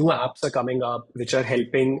lot of new apps are coming up which are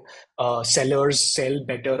helping sellers sell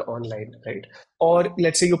better online, right? Or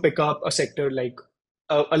let's say you pick up a sector like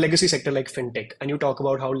a legacy sector like fintech, and you talk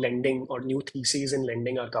about how lending or new theses in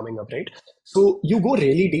lending are coming up, right? So you go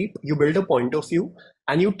really deep, you build a point of view,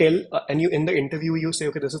 and you tell, and you in the interview you say,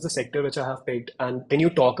 okay, this is the sector which I have picked, and then you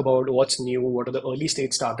talk about what's new, what are the early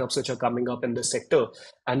stage startups which are coming up in this sector,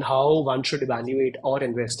 and how one should evaluate or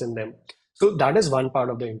invest in them. So that is one part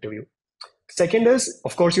of the interview. Second is,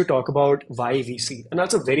 of course, you talk about why VC, and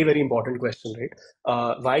that's a very, very important question,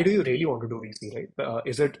 right? Why do you really want to do VC, right?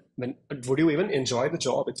 Is it when would you even enjoy the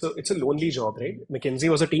job? It's a lonely job, right? McKinsey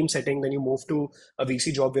was a team setting, then you move to a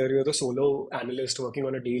VC job where you're the solo analyst working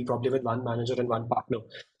on a deal, probably with one manager and one partner.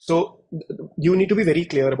 So you need to be very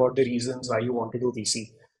clear about the reasons why you want to do VC.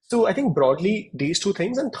 So I think broadly these two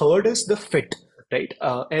things, and third is the fit, right?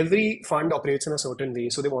 Every fund operates in a certain way,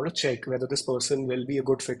 so they want to check whether this person will be a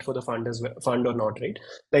good fit for the fund as well, fund or not, right?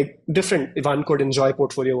 Like different, one could enjoy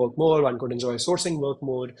portfolio work more, one could enjoy sourcing work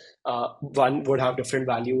more, one would have different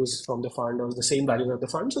values from the fund or the same values of the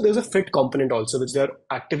fund. So there's a fit component also, which they're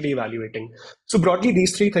actively evaluating. So broadly,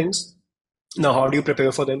 these three things. Now, how do you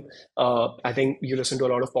prepare for them? I think you listen to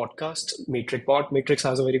a lot of podcasts. Matrix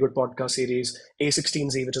has a very good podcast series.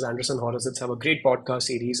 A16Z, which is Anderson Horowitz, have a great podcast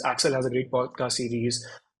series. Accel has a great podcast series.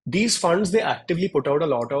 These funds, they actively put out a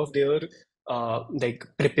lot of their like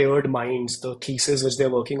prepared minds, the thesis which they're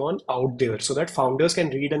working on out there, so that founders can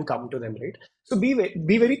read and come to them, right? So be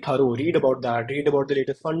very thorough. Read about that. Read about the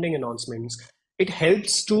latest funding announcements. It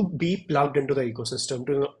helps to be plugged into the ecosystem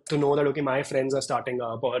to know that okay, my friends are starting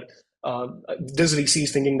up or this VC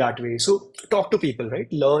is thinking that way. So talk to people, right?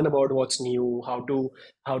 Learn about what's new, how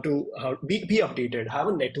be updated, have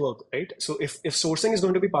a network, right? So if sourcing is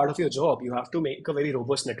going to be part of your job, you have to make a very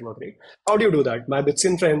robust network, right? How do you do that? My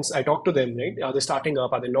BITSin friends, I talk to them, right? Are they starting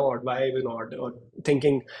up? Are they not? Why are they not? Or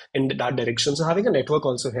thinking in that direction. So having a network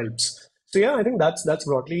also helps. So yeah, I think that's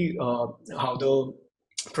broadly how the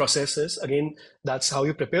process is. Again, that's how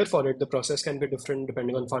you prepare for it. The process can be different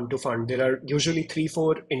depending on fund to fund. There are usually three,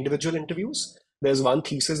 four individual interviews. There's one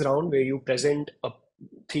thesis round where you present a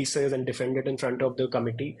thesis and defend it in front of the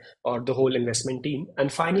committee or the whole investment team.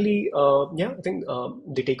 And finally, yeah, I think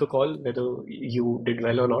they take a call whether you did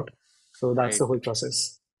well or not. So that's Right. the whole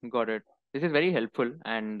process. Got it. This is very helpful,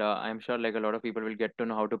 and I'm sure like a lot of people will get to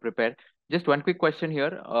know how to prepare. Just one quick question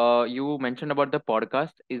here. You mentioned about the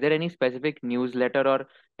podcast. Is there any specific newsletter or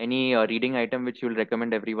any reading item which you'll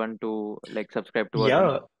recommend everyone to like subscribe to or read?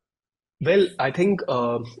 Yeah, well, I think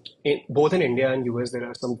both in India and US, there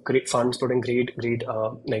are some great funds putting great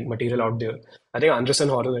like material out there. I think Anderson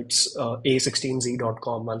Horowitz,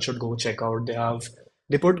 A16Z.com, one should go check out.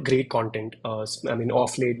 They put great content. I mean,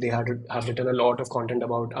 off late, have written a lot of content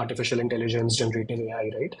about artificial intelligence, generative AI,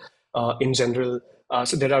 right? In general,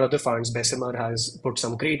 so there are other funds. Bessemer has put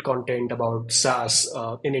some great content about SaaS.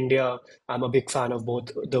 In India, I'm a big fan of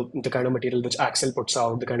both the kind of material which Accel puts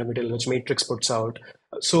out, the kind of material which Matrix puts out.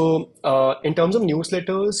 So, in terms of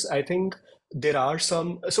newsletters, I think there are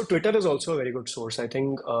some. So, Twitter is also a very good source. I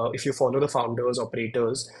think if you follow the founders,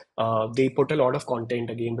 operators, they put a lot of content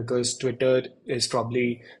again because Twitter is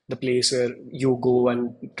probably the place where you go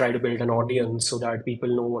and try to build an audience so that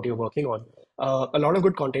people know what you're working on. A lot of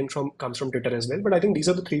good content from comes from Twitter as well. But I think these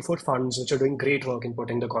are the three, four funds which are doing great work in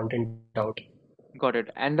putting the content out. Got it.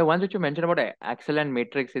 And the ones which you mentioned about Axel and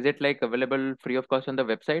Matrix, is it like available free of cost on the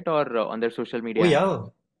website or on their social Oh media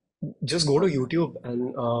handle? yeah, just go to Got YouTube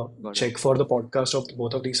and got it. check for the podcast of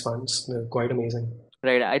both of these funds. They're quite amazing.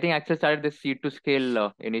 Right. I think Axel started this seed to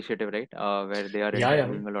scale initiative, right? Where they are Yeah, yeah.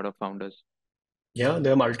 interviewing a lot of founders. Yeah,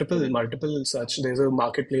 there are Got it. multiple such. There's a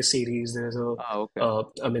marketplace series. Ah, okay.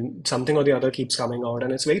 I mean, something or the other keeps coming out,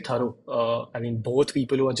 and it's very thorough. I mean, both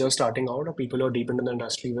people who are just starting out or people who are deep into the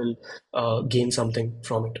industry will gain something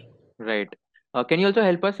from it. Right. Can you also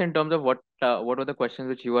help us in terms of what were the questions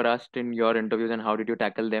which you were asked in your interviews and how did you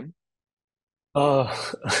tackle them? Uh,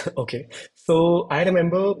 okay. So I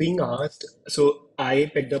remember being asked, so I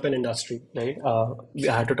picked up an industry, right?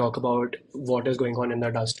 I had to talk about what is going on in the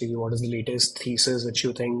industry, what is the latest thesis which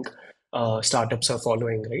you think startups are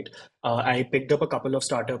following, right? I picked up a couple of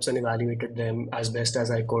startups and evaluated them as best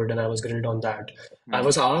as I could, and I was grilled on that. I Hmm.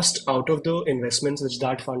 was asked out of the investments which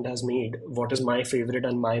that fund has made, what is my favorite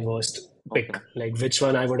and my worst pick? Okay. Like which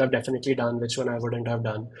one I would have definitely done, which one I wouldn't have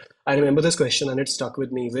done. I remember this question and it stuck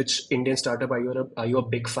with me. Which Indian startup are you a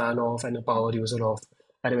big fan of and a power user of?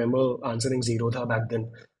 I remember answering Zerodha back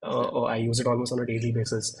then, or I use it almost on a daily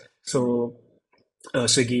basis. Hmm. So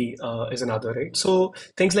Swiggy is another, right? So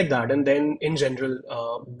things like that. And then in general,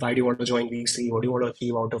 why do you want to join VC? What do you want to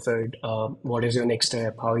achieve out of it? What is your next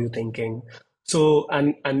step? How are you thinking? So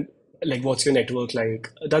and like, what's your network like?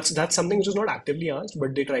 That's something which is not actively asked,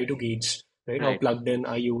 but they try to gauge, right? How Right. plugged in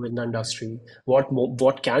are you in the industry?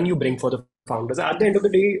 What can you bring for the founders? At the end of the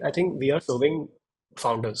day, I think we are serving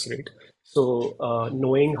founders, right? So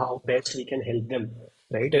knowing how best we can help them,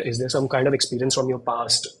 right? Is there some kind of experience from your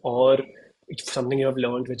past or something you have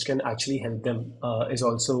learned which can actually help them is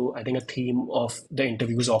also, I think, a theme of the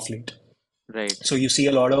interviews off late. Right. So you see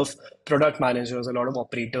a lot of product managers, a lot of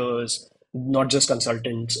operators, not just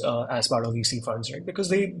consultants as part of VC funds, right? Because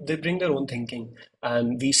they bring their own thinking.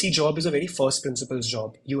 And VC job is a very first principles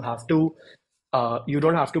job. You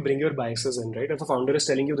don't have to bring your biases in, right? If a founder is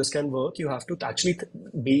telling you this can work, you have to actually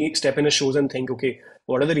be step in his shoes and think, okay,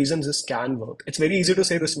 what are the reasons this can work? It's very easy to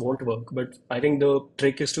say this won't work, but I think the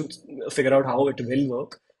trick is to figure out how it will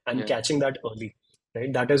work and Yeah. catching that early,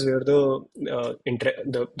 right? That is where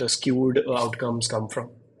the skewed outcomes come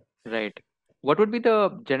from. Right. What would be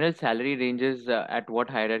the general salary ranges at what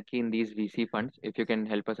hierarchy in these VC funds, if you can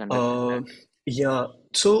help us understand Uh, that? yeah,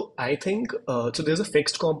 so I think so there's a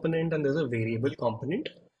fixed component and there's a variable component.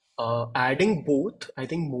 Adding both, I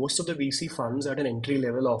think most of the VC funds at an entry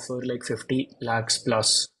level offer like 50 lakhs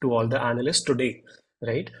plus to all the analysts today,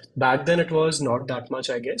 right? Back then it was not that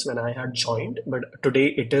much, I guess, when I had joined, but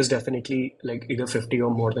today it is definitely like either 50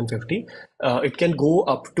 or more than 50. It can go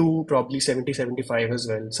up to probably 70, 75 as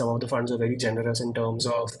well. Some of the funds are very generous in terms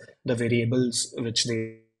of the variables which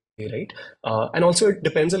they right? And also it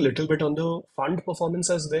depends a little bit on the fund performance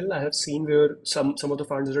as well. I have seen where some of the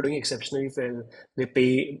funds that are doing exceptionally well, they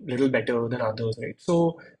pay little better than others, right?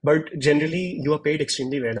 So, but generally you are paid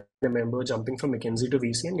extremely well. I remember jumping from McKinsey to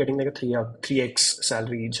VC and getting like a 3x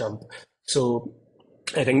salary jump. So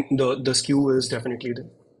I think the skew is definitely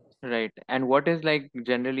there. Right. And what is like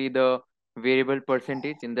generally the variable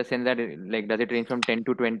percentage in the sense that like does it range from 10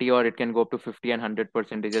 to 20 or it can go up to 50 and 100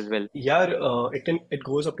 percentage as well? Yeah, it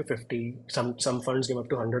goes up to 50. Some funds give up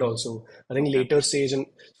to 100 also. I think Yeah. later stage and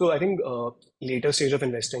so I think later stage of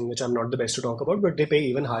investing, which I'm not the best to talk about, but they pay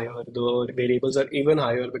even higher. The variables are even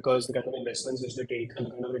higher because the kind of investments which they take and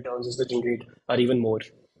the kind of returns which they generate are even more.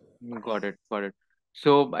 Got it. Got it.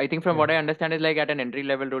 So I think from Yeah. what I understand is like at an entry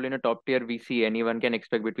level role in a top tier VC, anyone can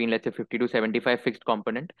expect between let's say 50 to 75 fixed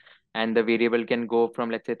component, and the variable can go from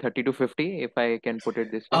let's say 30 to 50, if I can put it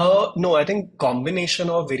this way. No, I think combination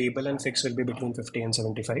of variable and fixed will be between 50 and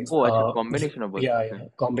 75. Oh, it's a combination of both. Yeah, Okay. yeah,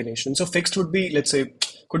 combination. So fixed would be, let's say,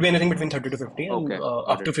 could be anything between 30 to 50 and Okay. Got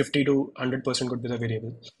up it. to 50 to 100% could be the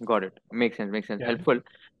variable. Got it. Makes sense. Makes sense. Yeah. Helpful.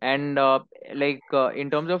 And in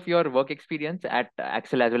terms of your work experience at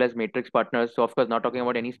Accel as well as Matrix Partners, so of course not talking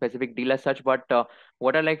about any specific deal as such, but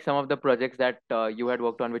what are like some of the projects that you had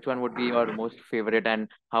worked on? Which one would be your most favorite, and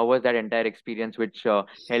how was that entire experience, which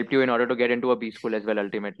helped you in order to get into a B school as well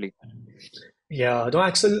ultimately? Yeah, no,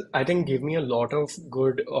 Axel, I think gave me a lot of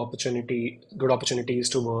good opportunities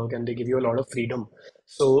to work, and they give you a lot of freedom.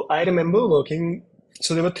 So I remember working.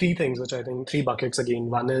 So there were three things, which I think three buckets again.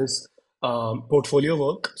 One is portfolio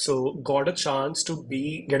work. So got a chance to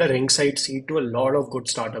be get a ringside seat to a lot of good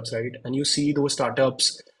startups, right? And you see those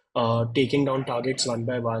startups taking down targets one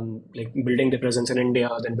by one, like building their presence in India,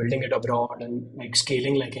 then building it abroad, and like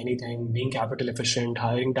scaling like anything, being capital efficient,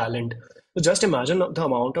 hiring talent. So just imagine the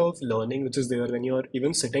amount of learning which is there when you're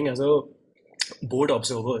even sitting as a board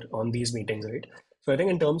observer on these meetings, right? So I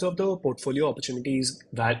think in terms of the portfolio opportunities,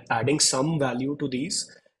 adding some value to these,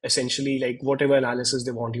 essentially like whatever analysis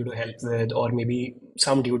they want you to help with, or maybe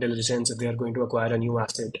some due diligence if they are going to acquire a new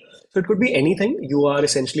asset. So it could be anything. You are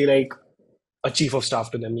essentially like a chief of staff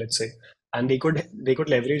to them, let's say, and they could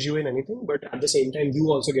leverage you in anything, but at the same time, you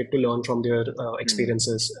also get to learn from their Hmm.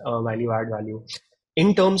 experiences, value add value.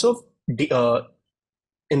 In terms of the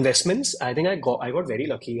investments, I think I got very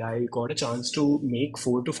lucky. I got a chance to make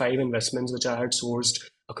 4 to 5 investments which I had sourced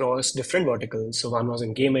across different verticals. So one was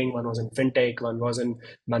in gaming, one was in fintech, one was in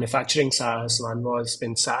manufacturing SaaS, one was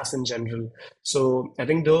in SaaS in general. So I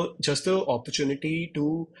think the just the opportunity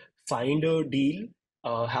to find a deal,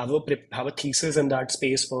 have a thesis in that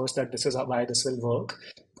space first that this is why this will work.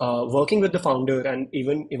 Working with the founder and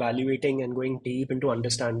even evaluating and going deep into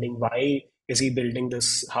understanding why is he building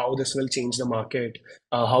this, how this will change the market,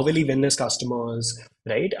 how will he win his customers,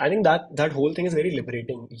 right? I think that whole thing is very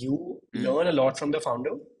liberating. You Hmm. learn a lot from the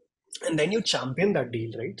founder, and then you champion that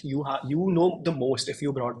deal, right? You know the most if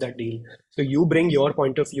you brought that deal. So you bring your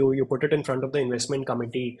point of view, you put it in front of the investment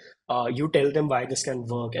committee, you tell them why this can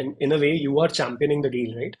work, and in a way you are championing the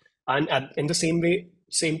deal, right? And in the same way,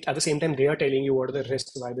 same at the same time, they are telling you what are the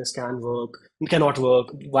risks, why this can work, cannot work,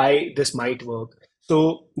 why this might work.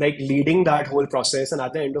 So like leading that whole process, and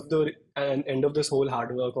at the end of this whole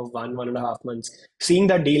hard work of 1.5 months, seeing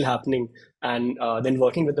that deal happening, and then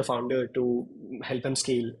working with the founder to help him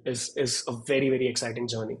scale is a very exciting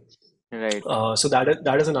journey. Right. So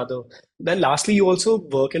that is another. Then lastly, you also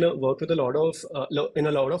work with a lot of in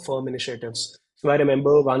a lot of firm initiatives. So I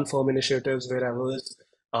remember one firm initiatives where I was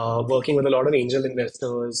working with a lot of angel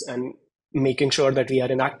investors and making sure that we are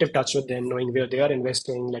in active touch with them, knowing where they are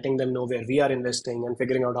investing, letting them know where we are investing, and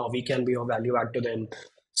figuring out how we can be of value add to them.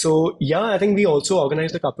 So yeah, I think we also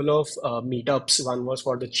organized a couple of meetups. One was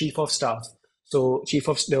for the chief of staff. So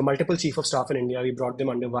there were multiple chief of staff in India. We brought them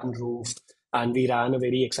under one roof, and we ran a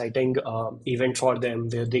very exciting event for them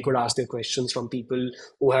where they could ask their questions from people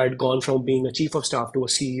who had gone from being a chief of staff to a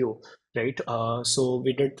CEO, right? So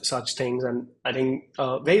we did such things, and I think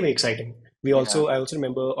very exciting. Yeah, I also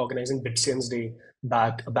remember organizing Bitsians Day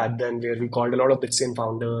back then, where we called a lot of Bitsian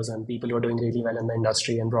founders and people who are doing really well in the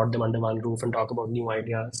industry and brought them under one roof and talk about new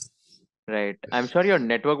ideas. right. I'm sure your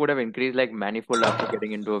network would have increased like manifold after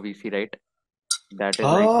getting into a VC, right? That is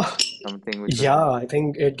like Uh, something which was yeah, I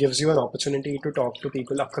think it gives you an opportunity to talk to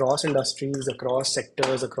people across industries, across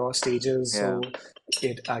sectors, across stages. yeah. So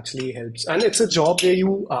it actually helps. And it's a job where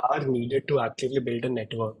you are needed to actively build a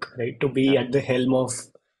network, right? To be Yeah. at the helm of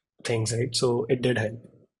things, right? So it did help.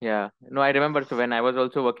 Yeah, no, I remember. So when I was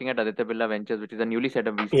also working at Aditya Birla Ventures, which is a newly set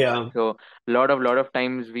up VC fund, Yeah, so lot of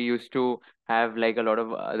times we used to have like a lot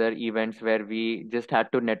of other events where we just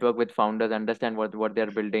had to network with founders, understand what they're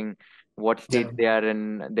building, what stage yeah, they are in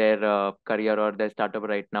their career or their startup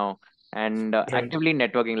right now, and right. actively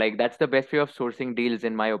networking. Like that's the best way of sourcing deals,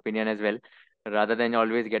 in my opinion, as well, rather than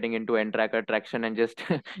always getting into end tracker traction and just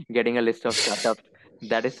getting a list of startups.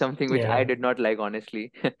 That is something which I Yeah, did not like,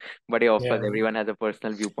 honestly. But yeah, of course, yeah. everyone has a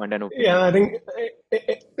personal viewpoint and opinion. Yeah, I think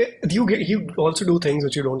you also do things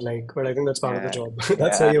which you don't like, but I think that's part of the Yeah, job.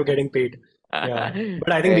 That's why yeah. you're getting paid. Yeah,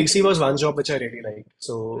 but I I think VC agree. was one job which I really liked.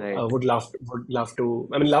 So Right. would love to.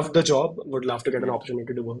 I mean, loved the job. Would love to get an Yeah.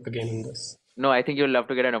 opportunity to work again in this. No, I think you'll love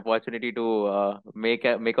to get an opportunity to make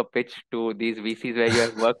a pitch to these VCs where you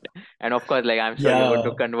have worked, and of course, like I'm sure you're going to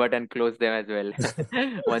Yeah, convert and close them as well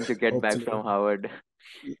once you get back hopefully. from Harvard.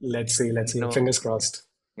 Let's see. Let's see. No. Fingers crossed.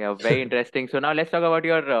 Yeah, very interesting. So now let's talk about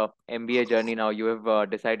your MBA journey. Now you have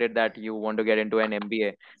decided that you want to get into an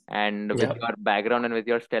MBA, and with Yeah, your background and with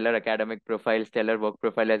your stellar academic profile, stellar work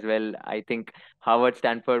profile as well, I think Harvard,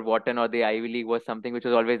 Stanford, Wharton, or the Ivy League was something which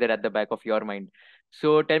was always there at the back of your mind.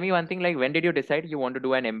 So tell me one thing, like when did you decide you want to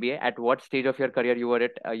do an MBA? At what stage of your career you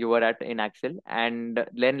were at in Accel? And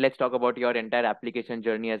then let's talk about your entire application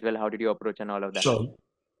journey as well. How did you approach and all of that? sure,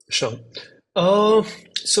 sure. Uh,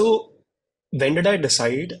 so when did I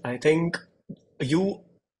decide? I think you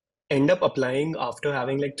end up applying after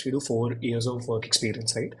having like 3 to 4 years of work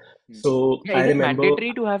experience, right? Hmm. So Yeah, I is it remember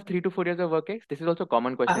mandatory to have 3 to 4 years of work ex? This is also a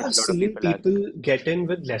common I question which have a lot of seen people ask. people get in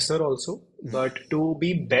with lesser also, Hmm. but to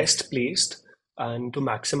be best placed and to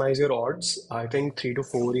maximize your odds, I think 3 to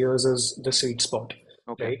 4 years is the sweet spot,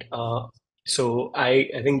 Okay. right?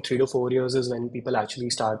 I think 3 to 4 years is when people actually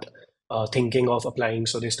start thinking of applying.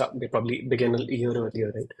 So they probably begin a year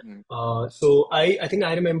earlier, right? Hmm. I think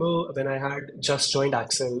I remember when I had just joined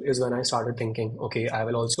Axel is when I started thinking, okay, I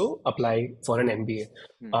will also apply for an MBA.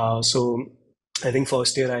 Hmm. So I think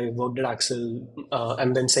first year I worked at Axel,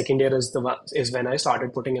 and then second year is when I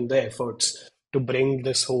started putting in the efforts to bring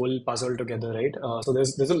this whole puzzle together, right? So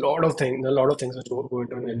there's a lot of things which go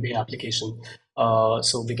into an MBA application.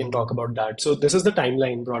 So we can talk about that. So this is the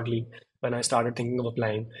timeline broadly when I started thinking of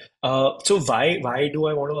applying. So why do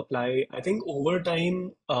I want to apply? I think over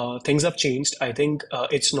time things have changed. I think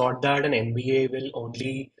it's not that an MBA will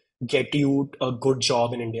only get you a good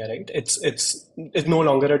job in India, right? It's no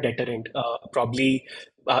longer a deterrent. Probably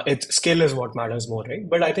it's skill is what matters more, right?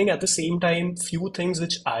 But I think at the same time, few things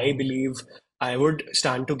which I believe I would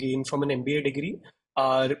stand to gain from an MBA degree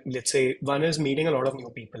are, let's say, one is meeting a lot of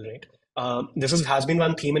new people, right? Has been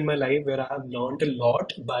one theme in my life where I have learned a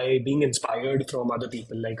lot by being inspired from other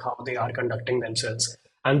people, like how they are conducting themselves.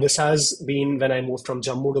 And this has been when I moved from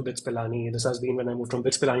Jammu to BITS-Pilani. This has been when I moved from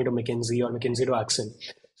BITS-Pilani to McKinsey or McKinsey to Accent.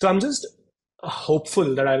 So I'm just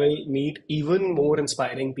hopeful that I will meet even more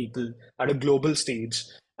inspiring people at a global stage,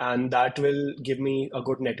 and that will give me a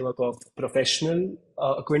good network of professional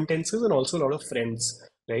acquaintances and also a lot of friends,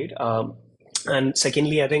 right? And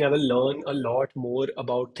secondly, I think I will learn a lot more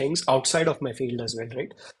about things outside of my field as well,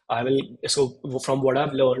 right? I will, so from what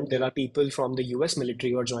I've learned, there are people from the US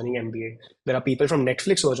military who are joining MBA. There are people from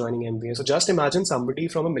Netflix who are joining MBA. So just imagine somebody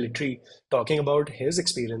from a military talking about his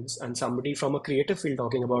experience and somebody from a creative field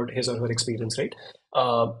talking about his or her experience, right?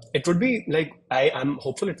 It would be like, I'm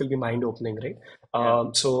hopeful it will be mind opening, right? Yeah.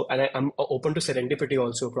 I'm open to serendipity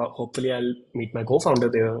also. Hopefully, I'll meet my co-founder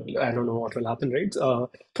there. I don't know what will happen, right?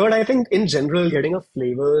 Third, I think in general, getting a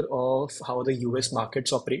flavor of how the US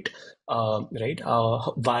markets operate, right?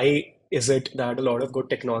 Why is it that a lot of good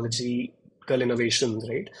technological innovations,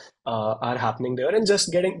 right, are happening there, and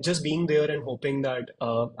just being there and hoping that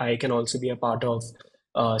I can also be a part of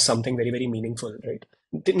something very, very meaningful, right?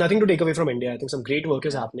 Nothing to take away from India. I think some great work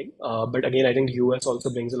is Yeah. happening. But again, I think US also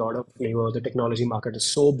brings a lot of flavor. The technology market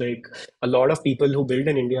is so big. A lot of people who build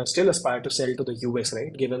in India still aspire to sell to the US,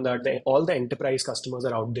 right? Given that all the enterprise customers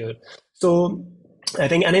are out there. So I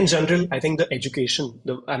think, and in general, I think the education,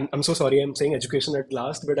 I'm so sorry I'm saying education at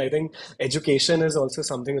last, but I think education is also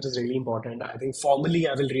something which is really important. I think formally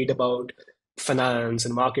I will read about finance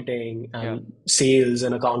and marketing Yeah. and sales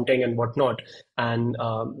and accounting and whatnot, and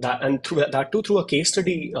that and through that too through a case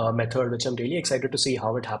study method, which I'm really excited to see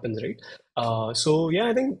how it happens, right? So yeah,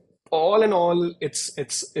 I think all in all, it's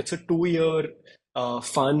a 2 year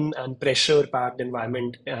fun and pressure-packed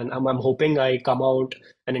environment, and I'm hoping I come out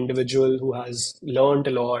an individual who has learned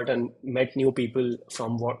a lot and met new people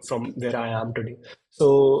from where I am today.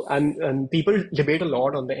 So and people debate a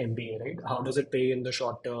lot on the MBA, right? How does it pay in the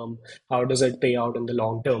short term? How does it pay out in the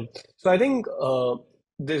long term? So I think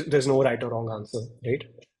there's no right or wrong answer,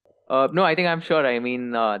 right? No, I think I'm sure. I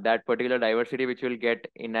mean, that particular diversity which you'll get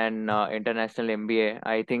in an international MBA,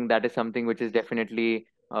 I think that is something which is definitely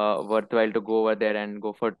worthwhile to go over there and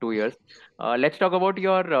go for 2 years. Let's talk about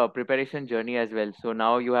your preparation journey as well. So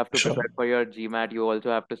now you have to Sure. prepare for your GMAT. You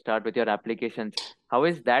also have to start with your applications. How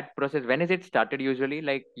is that process? When is it started usually?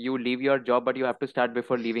 Like you leave your job, but you have to start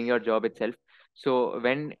before leaving your job itself. So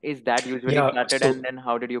when is that usually Yeah. started, and So then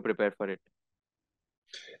how did you prepare for it?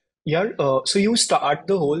 yeah, so you start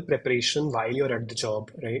the whole preparation while you're at the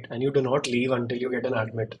job, right? And you do not leave until you get an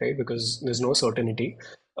admit, right? Because there's no certainty.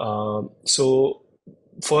 So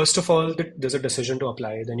first of all, there's a decision to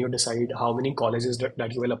apply. Then you decide how many colleges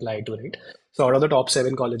that you will apply to, right? So out of the top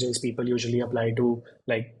 7 colleges, people usually apply to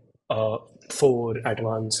like uh, four at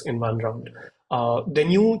once in one round.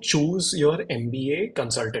 Then you choose your MBA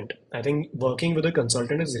consultant. I think working with a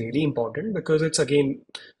consultant is really important because it's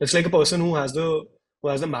like a person who has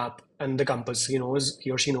the map and the compass. He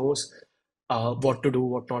or she knows what to do,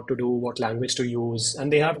 what not to do, what language to use,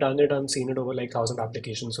 and they have done it and seen it over like 1,000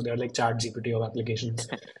 applications. So they're like Chat GPT of applications.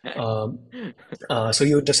 Um, so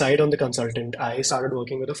you decide on the consultant. I started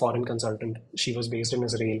working with a foreign consultant. She was based in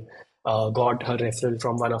Israel. Got her referral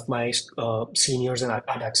from one of my seniors at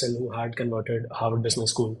Accel who had converted Harvard Business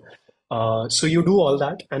School. So you do all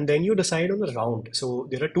that, and then you decide on the round. So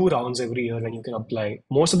there are 2 rounds every year when you can apply.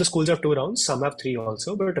 Most of the schools have 2 rounds, some have three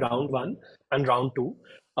also, but round one and round two.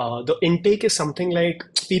 The intake is something like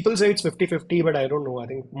people say it's 50-50, but I don't know. I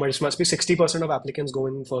think it must be 60% of applicants go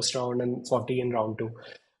in first round and 40 in round two.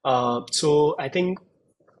 So I think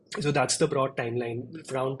so that's the broad timeline.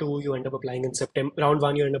 Round two, you end up applying in September. Round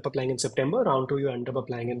one, you end up applying in September. Round two, you end up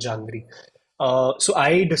applying in January. So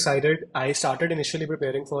I started initially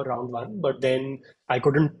preparing for round one, but then I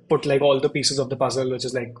couldn't put like all the pieces of the puzzle, which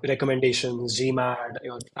is like recommendations, GMAT,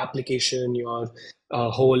 your application, your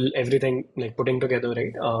whole everything like putting together,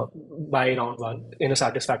 right, by round one in a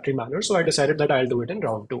satisfactory manner. So I decided that I'll do it in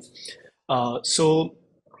round two. So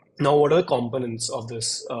now, what are the components of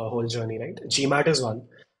this whole journey, right? GMAT is one.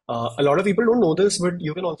 A lot of people don't know this, but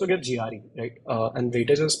you can also get GRE, right? And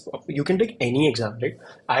weightage is, you can take any exam, right?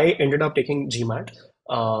 I ended up taking GMAT.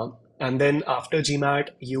 And then after GMAT,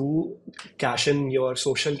 you cash in your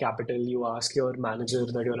social capital. You ask your manager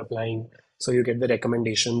that you're applying. So you get the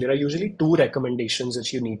recommendation. There are usually 2 recommendations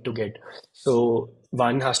that you need to get. So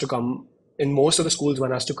one has to come, in most of the schools,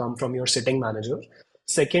 one has to come from your sitting manager.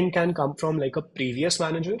 Second can come from like a previous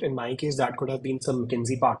manager. In my case, that could have been some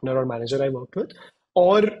McKinsey partner or manager I worked with.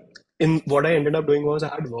 Or in what I ended up doing was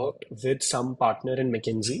I had worked with some partner in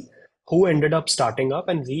McKinsey who ended up starting up,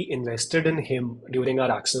 and we invested in him during our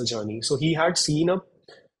Accel journey. So he had seen a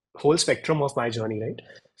whole spectrum of my journey, right?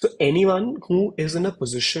 So anyone who is in a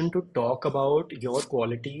position to talk about your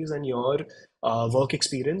qualities and your work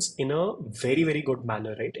experience in a very, very good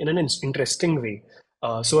manner, right? In an interesting way.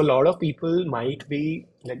 So a lot of people might be,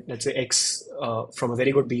 like, let's say, ex from a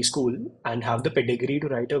very good B school and have the pedigree to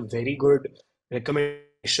write a very good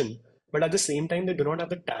recommendation. But at the same time, they do not have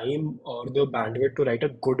the time or the bandwidth to write a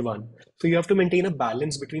good one. So you have to maintain a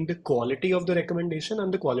balance between the quality of the recommendation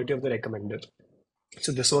and the quality of the recommender.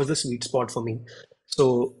 So this was the sweet spot for me.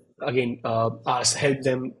 So again, ask help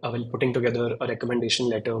them while putting together a recommendation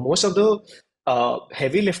letter. Most of the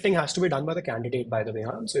heavy lifting has to be done by the candidate, by the way.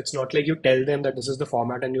 Huh? So it's not like you tell them that this is the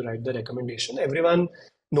format and you write the recommendation.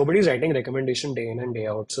 Nobody's writing recommendation day in and day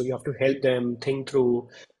out. So you have to help them think through,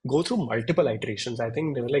 go through multiple iterations. I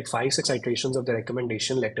think there were like 5, 6 iterations of the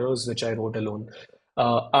recommendation letters which I wrote alone.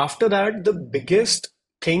 After that, the biggest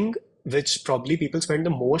thing which probably people spend the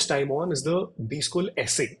most time on is the B school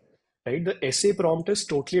essay, right? The essay prompt is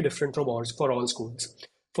totally different for all schools.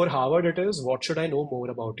 For Harvard, it is what should I know more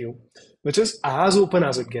about you, which is as open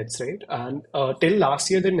as it gets, right? And till last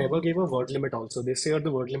year, they never gave a word limit. Also, this year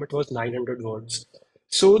the word limit was 900 words.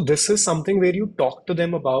 So this is something where you talk to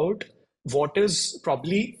them about what is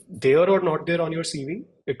probably there or not there on your CV.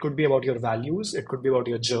 It could be about your values, it could be about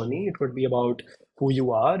your journey, it could be about who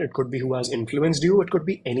you are, it could be who has influenced you, it could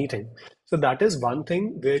be anything. So that is one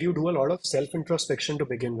thing where you do a lot of self-introspection to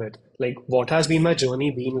begin with. Like, what has been my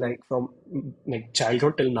journey been like from like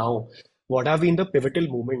childhood till now? What have been the pivotal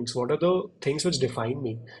moments? What are the things which define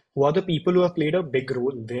me? Who are the people who have played a big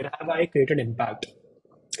role? Where have I created impact?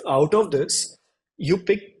 Out of this, you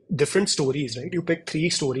pick different stories, right? You pick three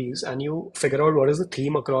stories and you figure out what is the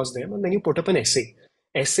theme across them, and then you put up an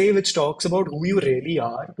essay which talks about who you really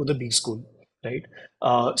are to the B school, right?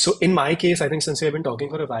 So in my case, I think since we have been talking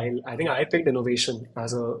for a while, I think I picked innovation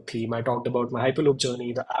as a theme. I talked about my Hyperloop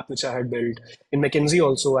journey, the app which I had built. In McKinsey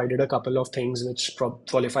also, I did a couple of things which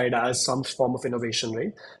qualified as some form of innovation,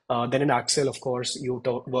 right? Then in Accel, of course, you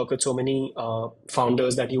work with so many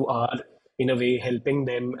founders that you are in a way helping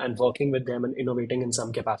them and working with them and innovating in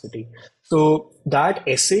some capacity. So that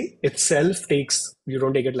essay itself takes, you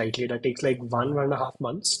don't take it lightly, that takes like 1.5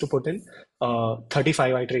 months to put in.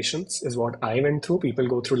 35 iterations is what I went through. People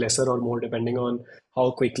go through lesser or more depending on how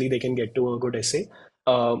quickly they can get to a good essay.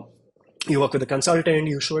 You work with a consultant,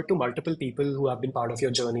 you show it to multiple people who have been part of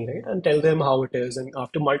your journey, right? And tell them how it is. And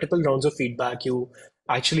after multiple rounds of feedback, you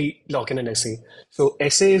actually lock in an essay. So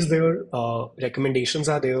essay is there, recommendations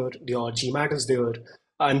are there, your GMAT is there.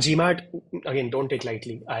 And GMAT, again, don't take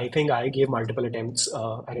lightly. I think I gave multiple attempts.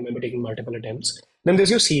 I remember taking multiple attempts. Then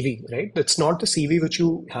there's your CV, right? It's not the CV which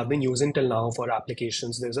you have been using till now for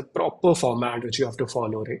applications. There's a proper format which you have to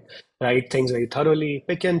follow, right? Write things very thoroughly,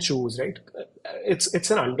 pick and choose, right?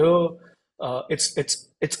 It's an under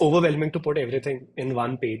it's overwhelming to put everything in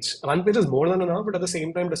one page. One page is more than enough, but at the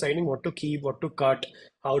same time, deciding what to keep, what to cut,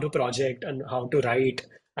 how to project, and how to write,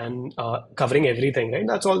 and covering everything, right?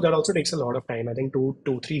 That's all. That also takes a lot of time. I think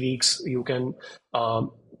 3 weeks you can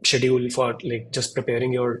schedule for like just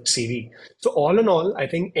preparing your CV. So all in all, I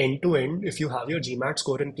think end to end, if you have your GMAT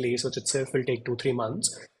score in place, which itself will take 2-3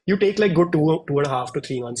 months, you take like good 2.5 to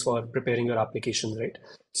 3 months for preparing your application, right?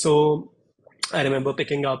 So I remember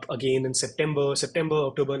picking up again in September,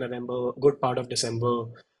 October, November, good part of December,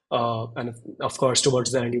 and of course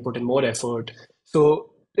towards the end you put in more effort.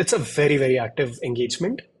 So it's a very very active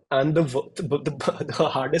engagement, and the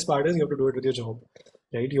hardest part is you have to do it with your job,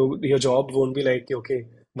 right? Your job won't be like okay,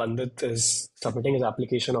 Vandit is submitting his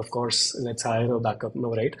application, of course let's hire a backup.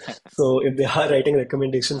 No, right? So if they are writing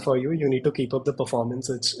recommendation for you, you need to keep up the performance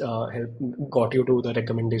which got you to the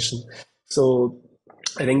recommendation. So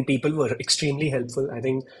I think people were extremely helpful. I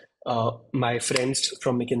think my friends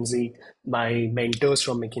from McKinsey, my mentors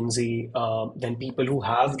from McKinsey, then people who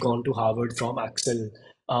have gone to Harvard from Accel,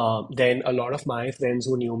 then a lot of my friends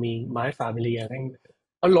who knew me, my family, I think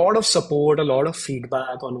a lot of support, a lot of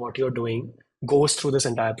feedback on what you're doing goes through this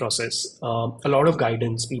entire process. A lot of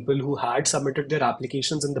guidance, people who had submitted their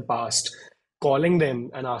applications in the past, calling them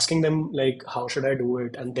and asking them like, how should I do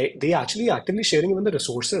it? And they actually actively sharing even the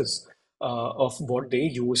resources of what they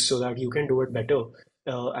use so that you can do it better.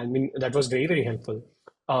 I mean, that was very, very helpful.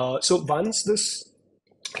 So once this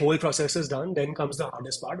whole process is done, then comes the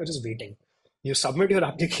hardest part, which is waiting. You submit your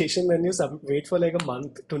application, then you wait for like a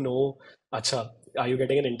month to know, acha, are you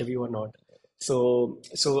getting an interview or not? So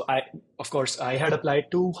of course, I had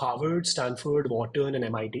applied to Harvard, Stanford, Wharton, and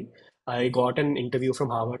MIT. I got an interview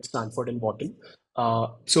from Harvard, Stanford, and Wharton.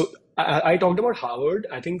 So I talked about Harvard.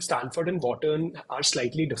 I think Stanford and Wharton are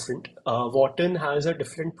slightly different. Wharton has a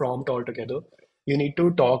different prompt altogether. You need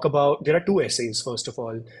to talk about, there are two essays, first of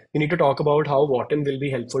all. You need to talk about how Wharton will be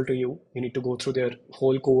helpful to you. You need to go through their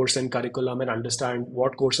whole course and curriculum and understand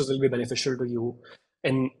what courses will be beneficial to you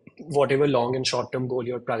and whatever long and short term goal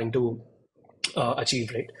you're planning to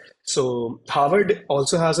achieve, right? So Harvard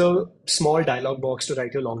also has a small dialogue box to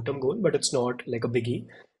write your long-term goal, but it's not like a biggie.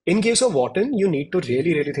 In case of Wharton, you need to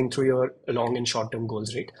really, really think through your long and short-term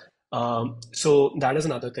goals, right? So that is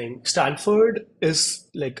another thing. Stanford is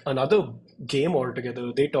like another game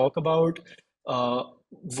altogether. They talk about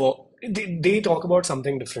they talk about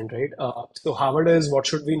something different, right? So Harvard is what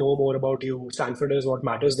should we know more about you. Stanford is what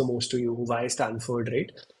matters the most to you. Why Stanford, right?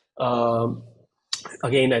 Um,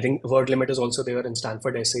 Again, I think word limit is also there in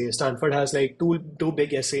Stanford essays. Stanford has like two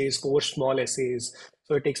big essays, four small essays.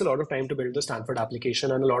 So it takes a lot of time to build the Stanford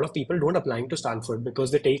application, and a lot of people don't apply to Stanford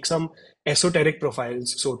because they take some esoteric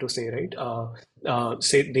profiles, so to say, right?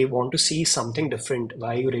 Say they want to see something different.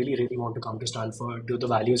 Why you really, really want to come to Stanford? Do the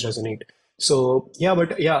values resonate? So yeah,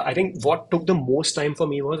 but yeah, I think what took the most time for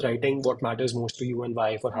me was writing what matters most to you and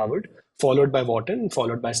why for Mm. Harvard, followed by Wharton,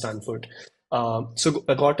 followed by Stanford. So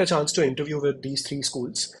I got a chance to interview with these three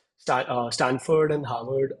schools. Stanford and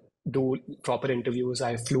Harvard do proper interviews.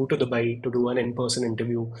 I flew to Dubai to do an in-person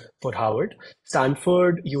interview for Harvard.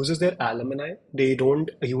 Stanford uses their alumni. They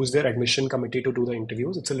don't use their admission committee to do the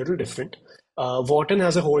interviews. It's a little different. Wharton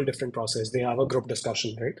has a whole different process. They have a group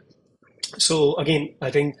discussion, right? So again,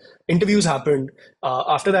 I think interviews happened.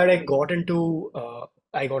 After that, I got into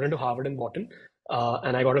Harvard and Wharton.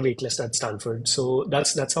 and I got a waitlist at Stanford. So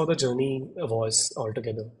that's how the journey was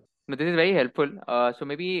altogether. No, this is very helpful. So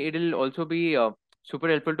maybe it'll also be super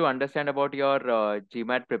helpful to understand about your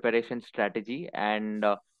GMAT preparation strategy, and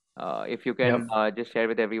if you Yeah. can just share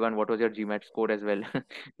with everyone what was your GMAT score as well.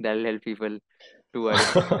 That'll help people to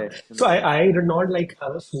identify. So I did not like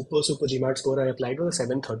have a super GMAT score. I applied with a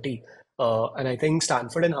 730. And I think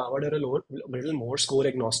Stanford and Harvard are a little more score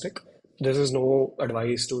agnostic. This is no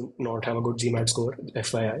advice to not have a good GMAT score,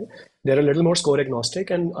 FYI. They're a little more score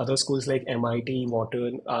agnostic, and other schools like MIT,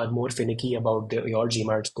 Wharton are more finicky about your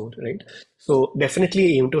GMAT score, right? So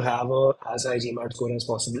definitely aim to have a as high GMAT score as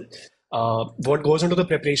possible. What goes into the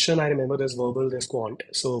preparation, I remember there's verbal, there's quant.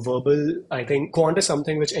 So verbal, I think quant is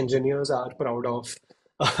something which engineers are proud of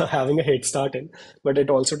having a head start in, but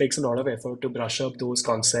it also takes a lot of effort to brush up those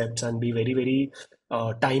concepts and be very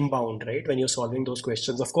time bound, right? When you're solving those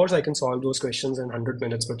questions. Of course, I can solve those questions in 100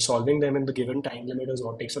 minutes, but solving them in the given time limit is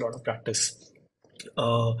what takes a lot of practice.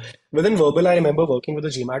 Uh, Within Verbal, I remember working with a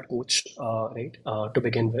GMAT coach, right, to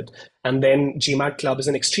begin with. And then GMAT Club is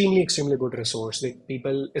an extremely good resource.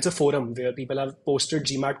 It's a forum where people have posted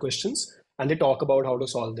GMAT questions and they talk about how to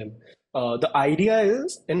solve them. The idea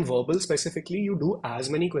is in Verbal specifically, you do as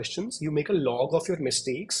many questions, you make a log of your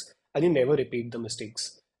mistakes, and you never repeat the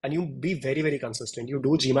mistakes. And you be very consistent. You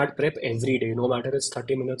do GMAT prep every day, no matter it's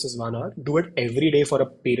 30 minutes is 1 hour. Do it every day for a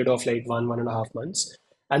period of like 1.5 months.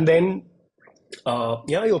 And then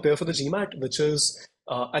yeah, you appear for the GMAT, which is,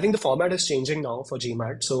 I think the format is changing now for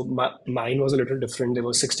GMAT. So mine was a little different. There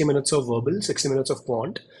was 60 minutes of verbal, 60 minutes of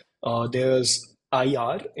quant. There's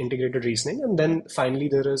IR, integrated reasoning, and then finally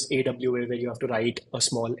there is AWA where you have to write a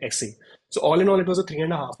small essay. So all in all, it was a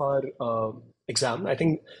 3.5 hour exam. I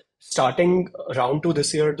think starting round two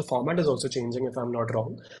this year, the format is also changing, if I'm not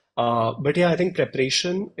wrong. But yeah, I think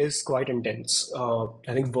preparation is quite intense.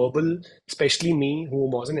 I think verbal, especially me, who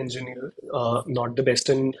was an engineer, not the best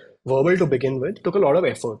in verbal to begin with, took a lot of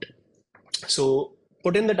effort. So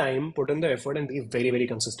put in the time, put in the effort, and be very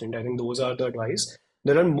consistent. I think those are the advice.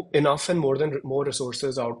 There are enough and more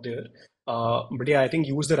resources out there. But yeah, I think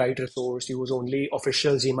use the right resource. Use only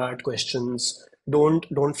official GMAT questions.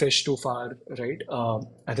 Don't fish too far, right?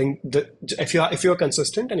 I think if you're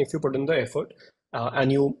consistent and if you put in the effort,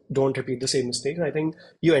 and you don't repeat the same mistakes, I think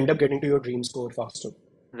you end up getting to your dream score faster.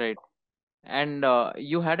 Right. And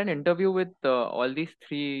you had an interview with all these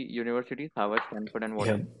three universities, Harvard, Stanford, and Yeah,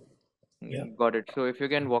 Wharton. yeah, Got it. So if you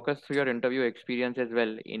can walk us through your interview experience as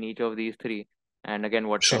well in each of these three, and again,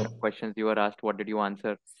 what kind sure. of questions you were asked, what did you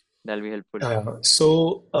answer? That'll be helpful.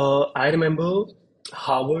 I remember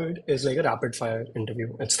Harvard is like a rapid fire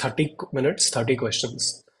interview. It's 30 minutes, 30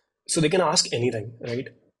 questions. So they can ask anything, right,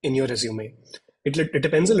 in your resume. It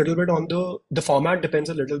depends a little bit on the format depends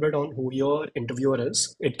a little bit on who your interviewer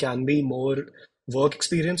is. It can be more work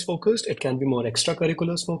experience focused, it can be more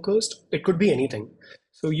extracurriculars focused, it could be anything.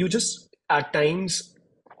 So you just at times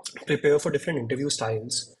prepare for different interview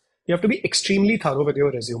styles. You have to be extremely thorough with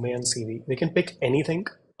your resume and CV. They can pick anything,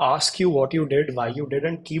 ask you what you did, why you did,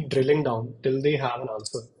 and keep drilling down till they have an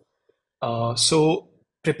answer. So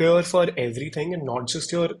prepare for everything and not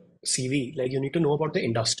just your CV. Like you need to know about the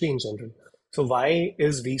industry in general. So why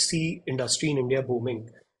is VC industry in India booming?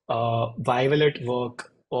 Why will it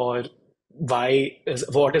work? Or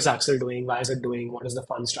what is Accel doing? Why is it doing? What is the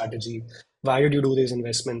fund strategy? Why did you do these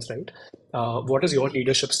investments, right? What is your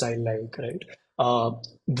leadership style like, right? Uh,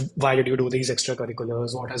 why did you do these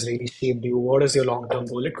extracurriculars? What has really shaped you? What is your long-term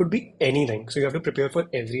goal? It could be anything. So you have to prepare for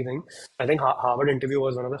everything. I think Harvard interview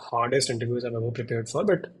was one of the hardest interviews I've ever prepared for,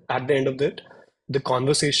 but at the end of it, the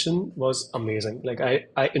conversation was amazing. Like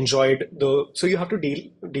I enjoyed so you have to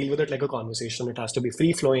deal with it like a conversation. It has to be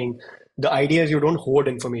free flowing. The idea is you don't hoard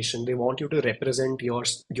information. They want you to represent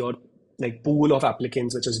your like pool of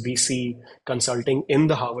applicants, which is VC consulting in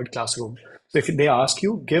the Harvard classroom. So if they ask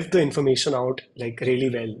you, give the information out like really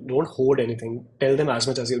well. Don't hoard anything. Tell them as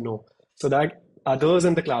much as you know, so that others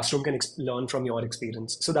in the classroom can learn from your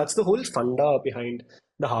experience. So that's the whole funda behind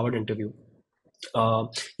the Harvard interview. Uh,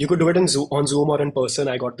 you could do it on Zoom or in person.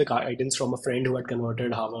 I got the guidance from a friend who had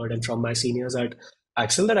converted Harvard and from my seniors at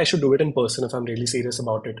Accel that I should do it in person if I'm really serious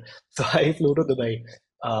about it. So I flew to Dubai.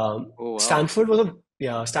 Oh, wow. Stanford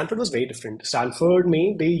was very different.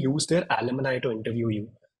 They use their alumni to interview you,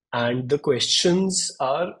 and the questions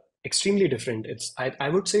are extremely different. I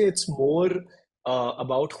would say it's more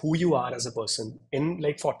about who you are as a person. In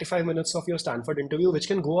like 45 minutes of your Stanford interview, which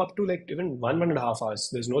can go up to like even 1.5 hours.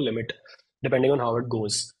 There's no limit depending on how it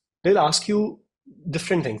goes. They'll ask you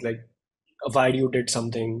different things like why you did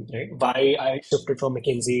something, right? Why I shifted from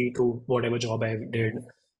McKinsey to whatever job I did.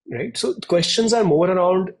 right? So the questions are more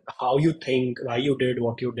around how you think, why you did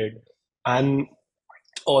what you did. And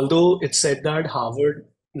although it's said that Harvard,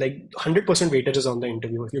 like 100% weightage is on the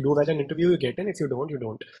interview. If you do well in interview, you get in. If you don't, you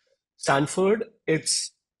don't. Stanford,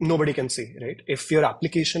 it's nobody can say, right? If your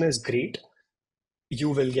application is great, you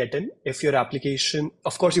will get in. If your application,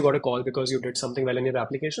 of course, you got a call because you did something well in your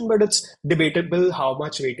application, but it's debatable how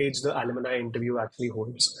much weightage the alumni interview actually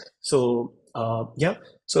holds. So yeah,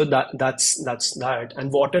 so that's that. And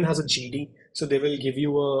Wharton has a GD, so they will give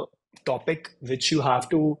you a topic which you have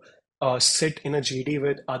to sit in a GD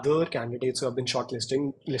with other candidates who have been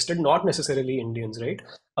listed, not necessarily Indians, right?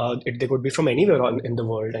 They could be from anywhere in the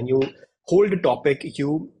world, and you hold a topic.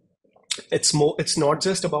 It's not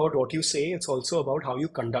just about what you say, it's also about how you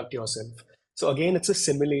conduct yourself. So again, it's a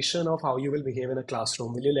simulation of how you will behave in a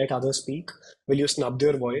classroom. Will you let others speak? Will you snub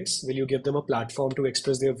their voice? Will you give them a platform to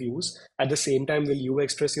express their views? At the same time, will you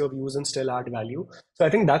express your views and still add value? So I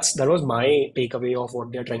think that was my takeaway of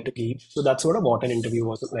what they're trying to gauge. So that's what a Wharton interview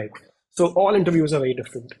was like. So all interviews are very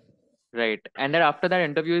different. Right. And then after that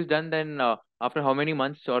interview is done, then after how many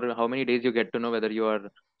months or how many days you get to know whether you are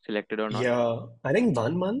selected or not? Yeah, I think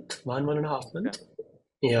 1 month, one and a half Okay. month.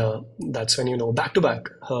 Yeah, that's when you know. Back to back.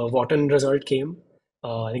 Wharton result came.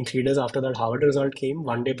 I think 3 days after that, Harvard result came.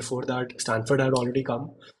 One day before that, Stanford had already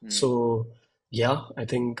come. Hmm. So, yeah, I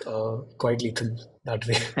think quite lethal that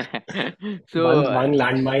way. So, One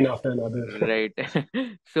landmine after another. right.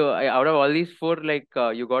 So, out of all these four, like,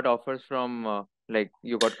 you got offers from, like,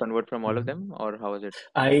 you got convert from all of Mhm. them, or how was it?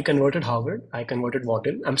 I converted Harvard. I converted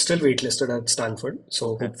Wharton. I'm still waitlisted at Stanford.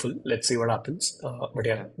 So, Okay. hopeful. Let's see what happens. But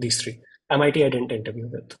yeah, Okay. these three. MIT, I didn't interview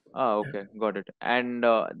with. Ah, Yeah. okay. Got it. And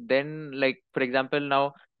then, like, for example,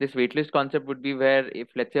 now this waitlist concept would be where if,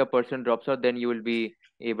 let's say, a person drops out, then you will be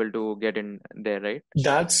able to get in there, right?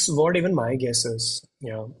 That's what even my guess is.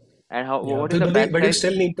 Yeah. And how, Yeah, what is the batch but you size?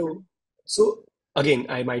 still need to. So again,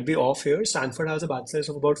 I might be off here. Stanford has a batch size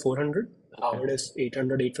of about 400. Okay. Harvard is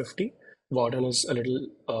 800, 850. Wharton is a little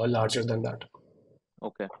larger than that.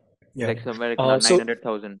 Okay. Yeah. Like somewhere like So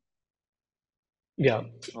 900,000. yeah,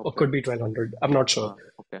 or Okay. could be 1200. I'm not sure.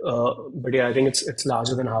 Okay. But yeah, I think it's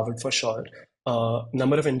larger than Harvard for sure.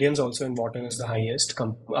 Number of Indians also in Wharton is the highest.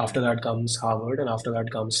 Okay. After that comes Harvard, and after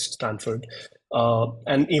that comes Stanford.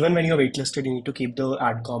 And even when you're waitlisted, you need to keep the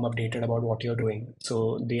adcom updated about what you're doing.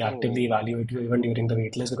 So they Oh, actively evaluate you even during the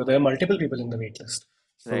waitlist because there are multiple people in the waitlist.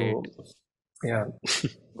 right. So yeah,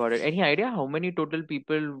 Got it. Any idea how many total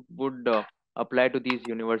people would apply to these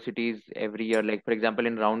universities every year? Like, for example,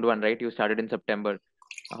 in round one, right? You started in September.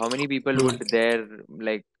 How many people Hmm. would there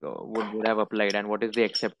like would have applied, and what is the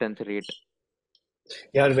acceptance rate?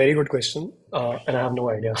 Yeah, very good question. And I have no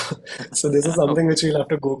idea. So this is something Okay. which we'll have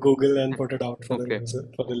to go Google and put it out for the Okay. user,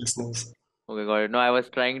 for the listeners. Okay, got it. No, I was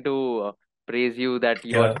trying to praise you that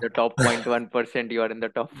you are Yeah. the top 0.1%, you are in the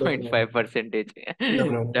top No, no, 0.5 percentage. no, no,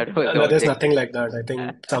 no. That was the No, there's nothing objective. like that. I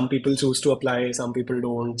think some people choose to apply, some people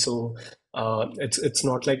don't. So it's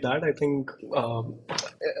not like that. I think,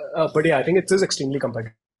 but yeah, I think it is extremely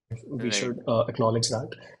competitive. We Right, should acknowledge that.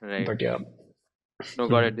 right. But yeah, No,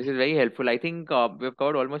 got it. This is very helpful. I think we've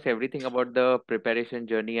covered almost everything about the preparation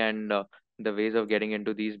journey and the ways of getting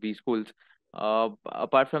into these B schools.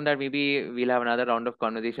 Apart from that, maybe we'll have another round of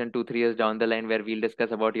conversation 2, 3 years down the line where we'll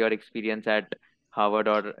discuss about your experience at Harvard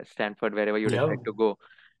or Stanford, wherever you yeah, decide to go.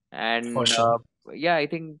 for And sure. yeah, I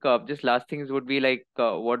think just last things would be like,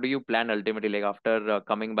 what do you plan ultimately? Like after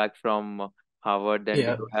coming back from Harvard, then do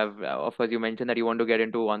Yeah. you have, of course, you mentioned that you want to get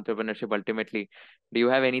into entrepreneurship ultimately. Do you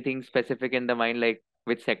have anything specific in the mind, like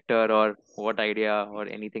which sector or what idea or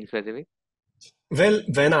anything specific? Well,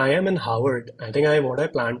 when I am in Harvard, I think I what I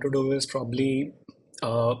plan to do is probably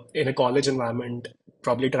in a college environment,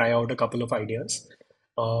 probably try out a couple of ideas.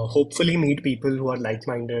 Hopefully meet people who are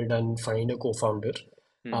like-minded and find a co-founder.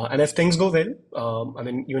 Hmm. And if things go well, I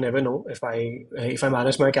mean, you never know. If I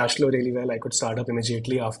manage my cash flow really well, I could start up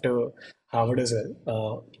immediately after Harvard as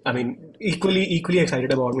well. I mean, equally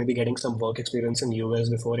excited about maybe getting some work experience in US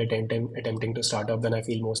before attempting to start up when I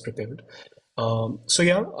feel most prepared. So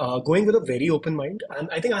yeah, going with a very open mind, and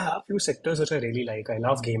I think I have few sectors which I really like. I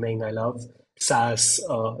love gaming, I love SaaS.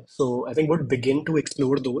 So I think would begin to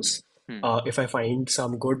explore those Hmm. if I find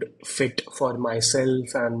some good fit for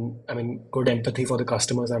myself and I mean good empathy for the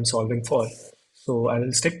customers I'm solving for. So I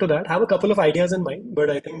will stick to that. Have a couple of ideas in mind, but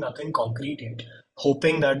I think nothing concrete yet.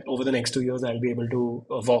 Hoping that over the next 2 years I'll be able to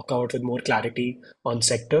walk out with more clarity on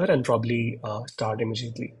sector and probably start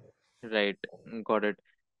immediately. Right. Got it.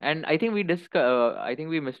 And I think I think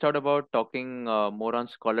we missed out about talking more on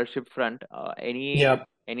scholarship front. Yeah.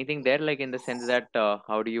 Anything there, like in the sense that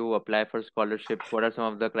how do you apply for scholarships? What are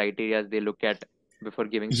some of the criteria they look at? before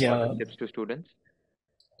giving Yeah. scholarships to students?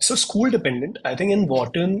 So school dependent. I think in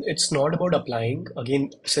Wharton, it's not about applying. Again,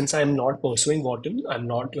 since I'm not pursuing Wharton, I'm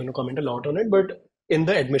not going to comment a lot on it. But in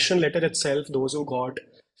the admission letter itself, those who got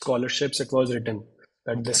scholarships, it was written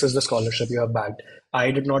that Okay. this is the scholarship you have bagged. I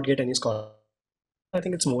did not get any scholarship. I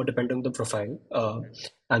think it's more dependent on the profile Mm.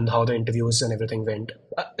 and how the interviews and everything went.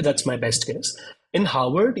 That's my best guess. In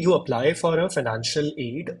Harvard, you apply for a financial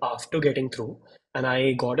aid after getting through, and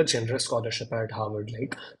I got a generous scholarship at Harvard.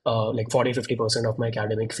 Like 40-50% of my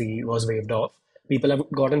academic fee was waived off. People have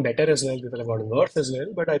gotten better as well. People have gotten worse as well.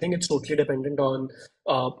 But I think it's totally dependent on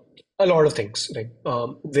uh, a lot of things, like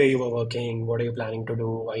where you were working, what are you planning to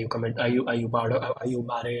do, are you part of, are you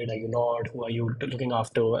married, are you not, who are you looking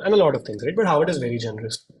after, and a lot of things, right? But Harvard is very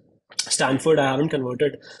generous. Stanford, I haven't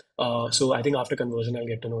converted, so I think after conversion I'll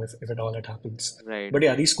get to know if at all it happens. Right. But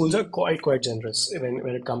yeah, these schools are quite generous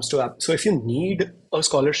when it comes to app. So if you need a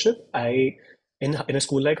scholarship, in a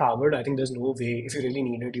school like Harvard, I think there's no way if you really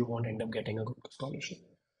need it, you won't end up getting a good scholarship.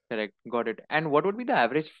 Correct. Got it. And what would be the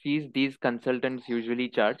average fees these consultants usually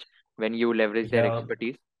charge when you leverage their Yeah.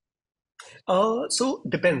 expertise? So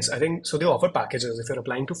depends. I think so. They offer packages. If you're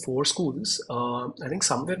applying to four schools, I think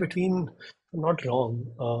somewhere between, if I'm not wrong,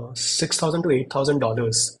 $6,000 to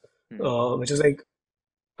 $8,000, Hmm. which is like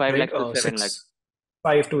 5 right, lakhs to 7 lakhs.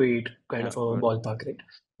 5 to 8 kind Yeah, of a got it. ballpark, right?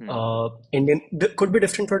 Hmm. Indian could be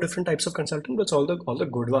different for different types of consultant, but it's all the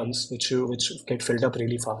good ones which get filled up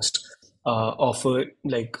really fast. Offer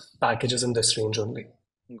like packages in this range only.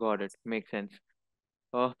 Got it. Makes sense.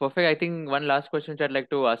 Perfect. I think one last question which I'd like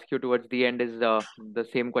to ask you towards the end is the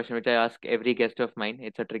same question which I ask every guest of mine.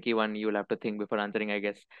 It's a tricky one. You'll have to think before answering, I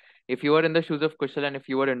guess. If you were in the shoes of Kushal and if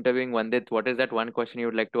you were interviewing Vandit, what is that one question you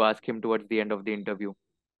would like to ask him towards the end of the interview?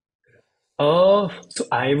 So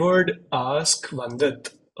I would ask Vandit,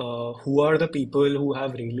 who are the people who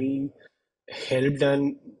have really helped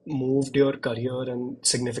and moved your career and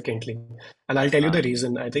significantly? And I'll tell you Uh, the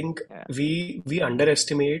reason. I think yeah, we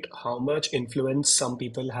underestimate how much influence some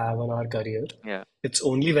people have on our career. yeah, It's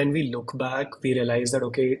only when we look back we realize that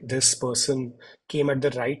okay, this person came at the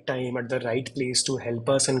right time, at the right place to help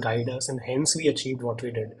us and guide us, and hence we achieved what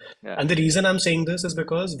we did. yeah, And the reason I'm saying this is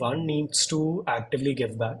because one needs to actively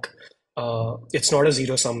give back. It's not a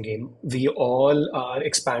zero-sum game. We all are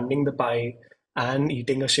expanding the pie and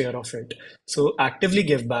eating a share of it. So actively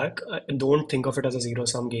give back. Don't think of it as a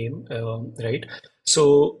zero-sum game, right?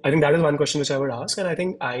 So I think that is one question which I would ask, and I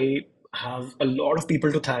think I have a lot of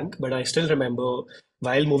people to thank, but I still remember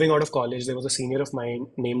while moving out of college, there was a senior of mine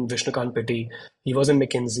named Vishnukant Pitti. He was in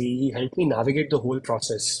McKinsey. He helped me navigate the whole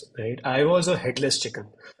process, right? I was a headless chicken.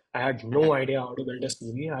 I had no idea how to build a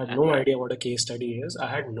CV. I had no idea what a case study is. I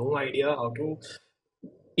had no idea how to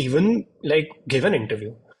even like give an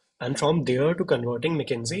interview. And right, from there to converting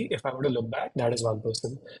McKinsey, if I were to look back, that is one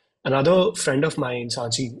person. Another friend of mine,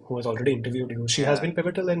 Sanchi, who has already interviewed you, she has yeah, been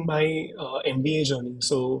pivotal in my MBA journey.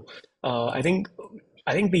 So I think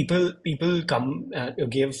people come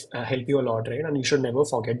give help you a lot, right? And you should never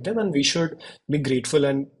forget them, and we should be grateful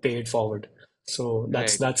and pay it forward. So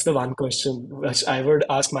that's right. that's the one question which I would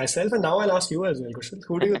ask myself, and now I'll ask you as well, Kushal.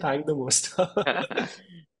 Who do you thank the most?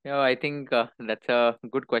 Yeah, I think that's a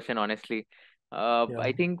good question, honestly. Yeah,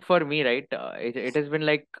 I think for me, right, it has been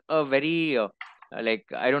like a very like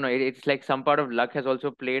I don't know, it's like some part of luck has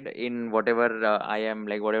also played in whatever I am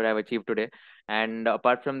like whatever I've achieved today. And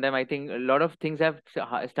apart from them, I think a lot of things have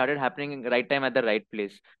started happening in right time at the right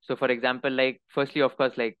place. So, for example, like firstly, of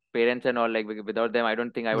course, like parents and all, like without them, I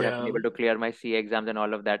don't think I would have been yeah, able to clear my CA exams and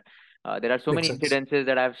all of that. There are so makes many sense. incidences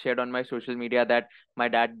that I've shared on my social media that my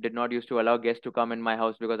dad did not used to allow guests to come in my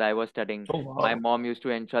house because I was studying. Oh My wow. mom used to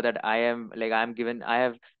ensure that I'm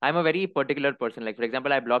a very particular person. Like for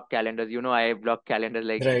example, I block calendars. I block calendars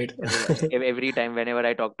like Right. every time whenever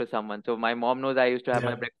I talk to someone. So my mom knows I used to have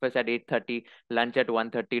my Yeah. breakfast at 8:30, lunch at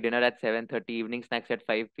 1:30, dinner at 7:30, evening snacks at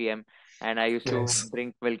 5 p.m. And I used to Nice.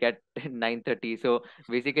 drink milk at 9:30. So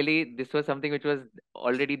basically, this was something which was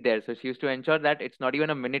already there. So she used to ensure that it's not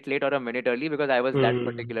even a minute late or a minute early because I was that Hmm.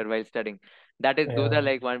 particular while studying. That is those are Yeah.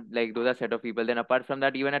 like one like those are set of people. Then apart from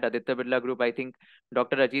that, even at Aditya Birla Group, I think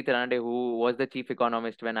Dr. Ajit Ranade, who was the chief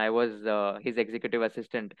economist when I was his executive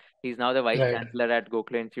assistant, he's now the vice Right. chancellor at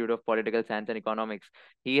Gokhale Institute of Political Science and Economics.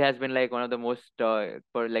 He has been like one of the most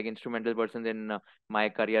instrumental persons in my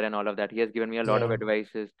career and all of that. He has given me a lot of Yeah.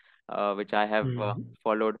 advices which I have Hmm.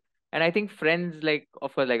 followed. And I think friends, like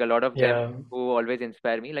of course, like a lot of them Yeah. who always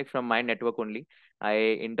inspire me, like from my network only. I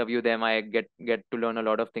interview them. I get to learn a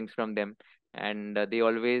lot of things from them, and they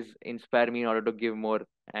always inspire me in order to give more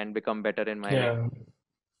and become better in my life. Yeah.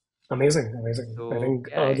 Amazing, amazing. I So think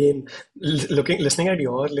yeah, again, listening at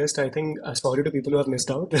your list, I think sorry to people who have missed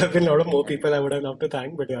out. There have been a lot of more people I would have loved to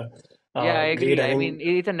thank, but yeah, yeah, I great. agree. I I think, mean,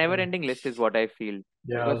 it's a yeah, never-ending list, is what I feel.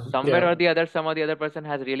 yeah, Because somewhere yeah, or the other, some or the other person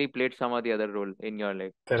has really played some or the other role in your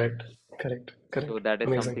life. correct, correct, So correct. that is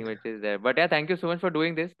Amazing. something which is there. But yeah, thank you so much for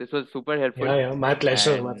doing this. This was super helpful. Yeah, yeah, my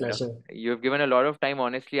pleasure, my And pleasure. you've given a lot of time.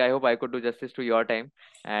 Honestly, I hope I could do justice to your time.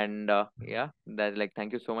 And yeah, that, like,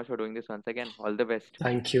 thank you so much for doing this once again. All the best.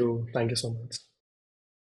 Thank you so much.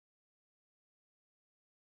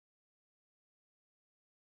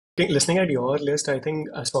 Listening at your list, I think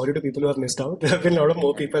sorry to people who have missed out. There have been a lot of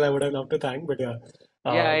more people I would have loved to thank, but yeah,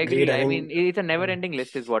 Yeah, I great. agree. I I think, mean, it's a yeah, never-ending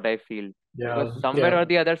list, is what I feel. yeah, Because somewhere yeah, or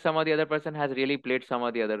the other, some or the other person has really played some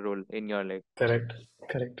or the other role in your life. correct,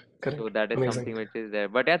 correct, So correct. that is Amazing. something which is there.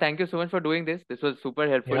 But yeah, thank you so much for doing this. This was super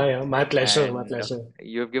helpful. Yeah, yeah, my pleasure, my And pleasure.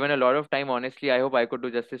 you've given a lot of time. Honestly, I hope I could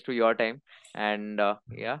do justice to your time. And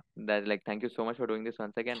yeah, that, like, thank you so much for doing this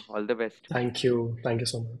once again. All the best. Thank you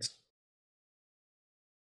so much.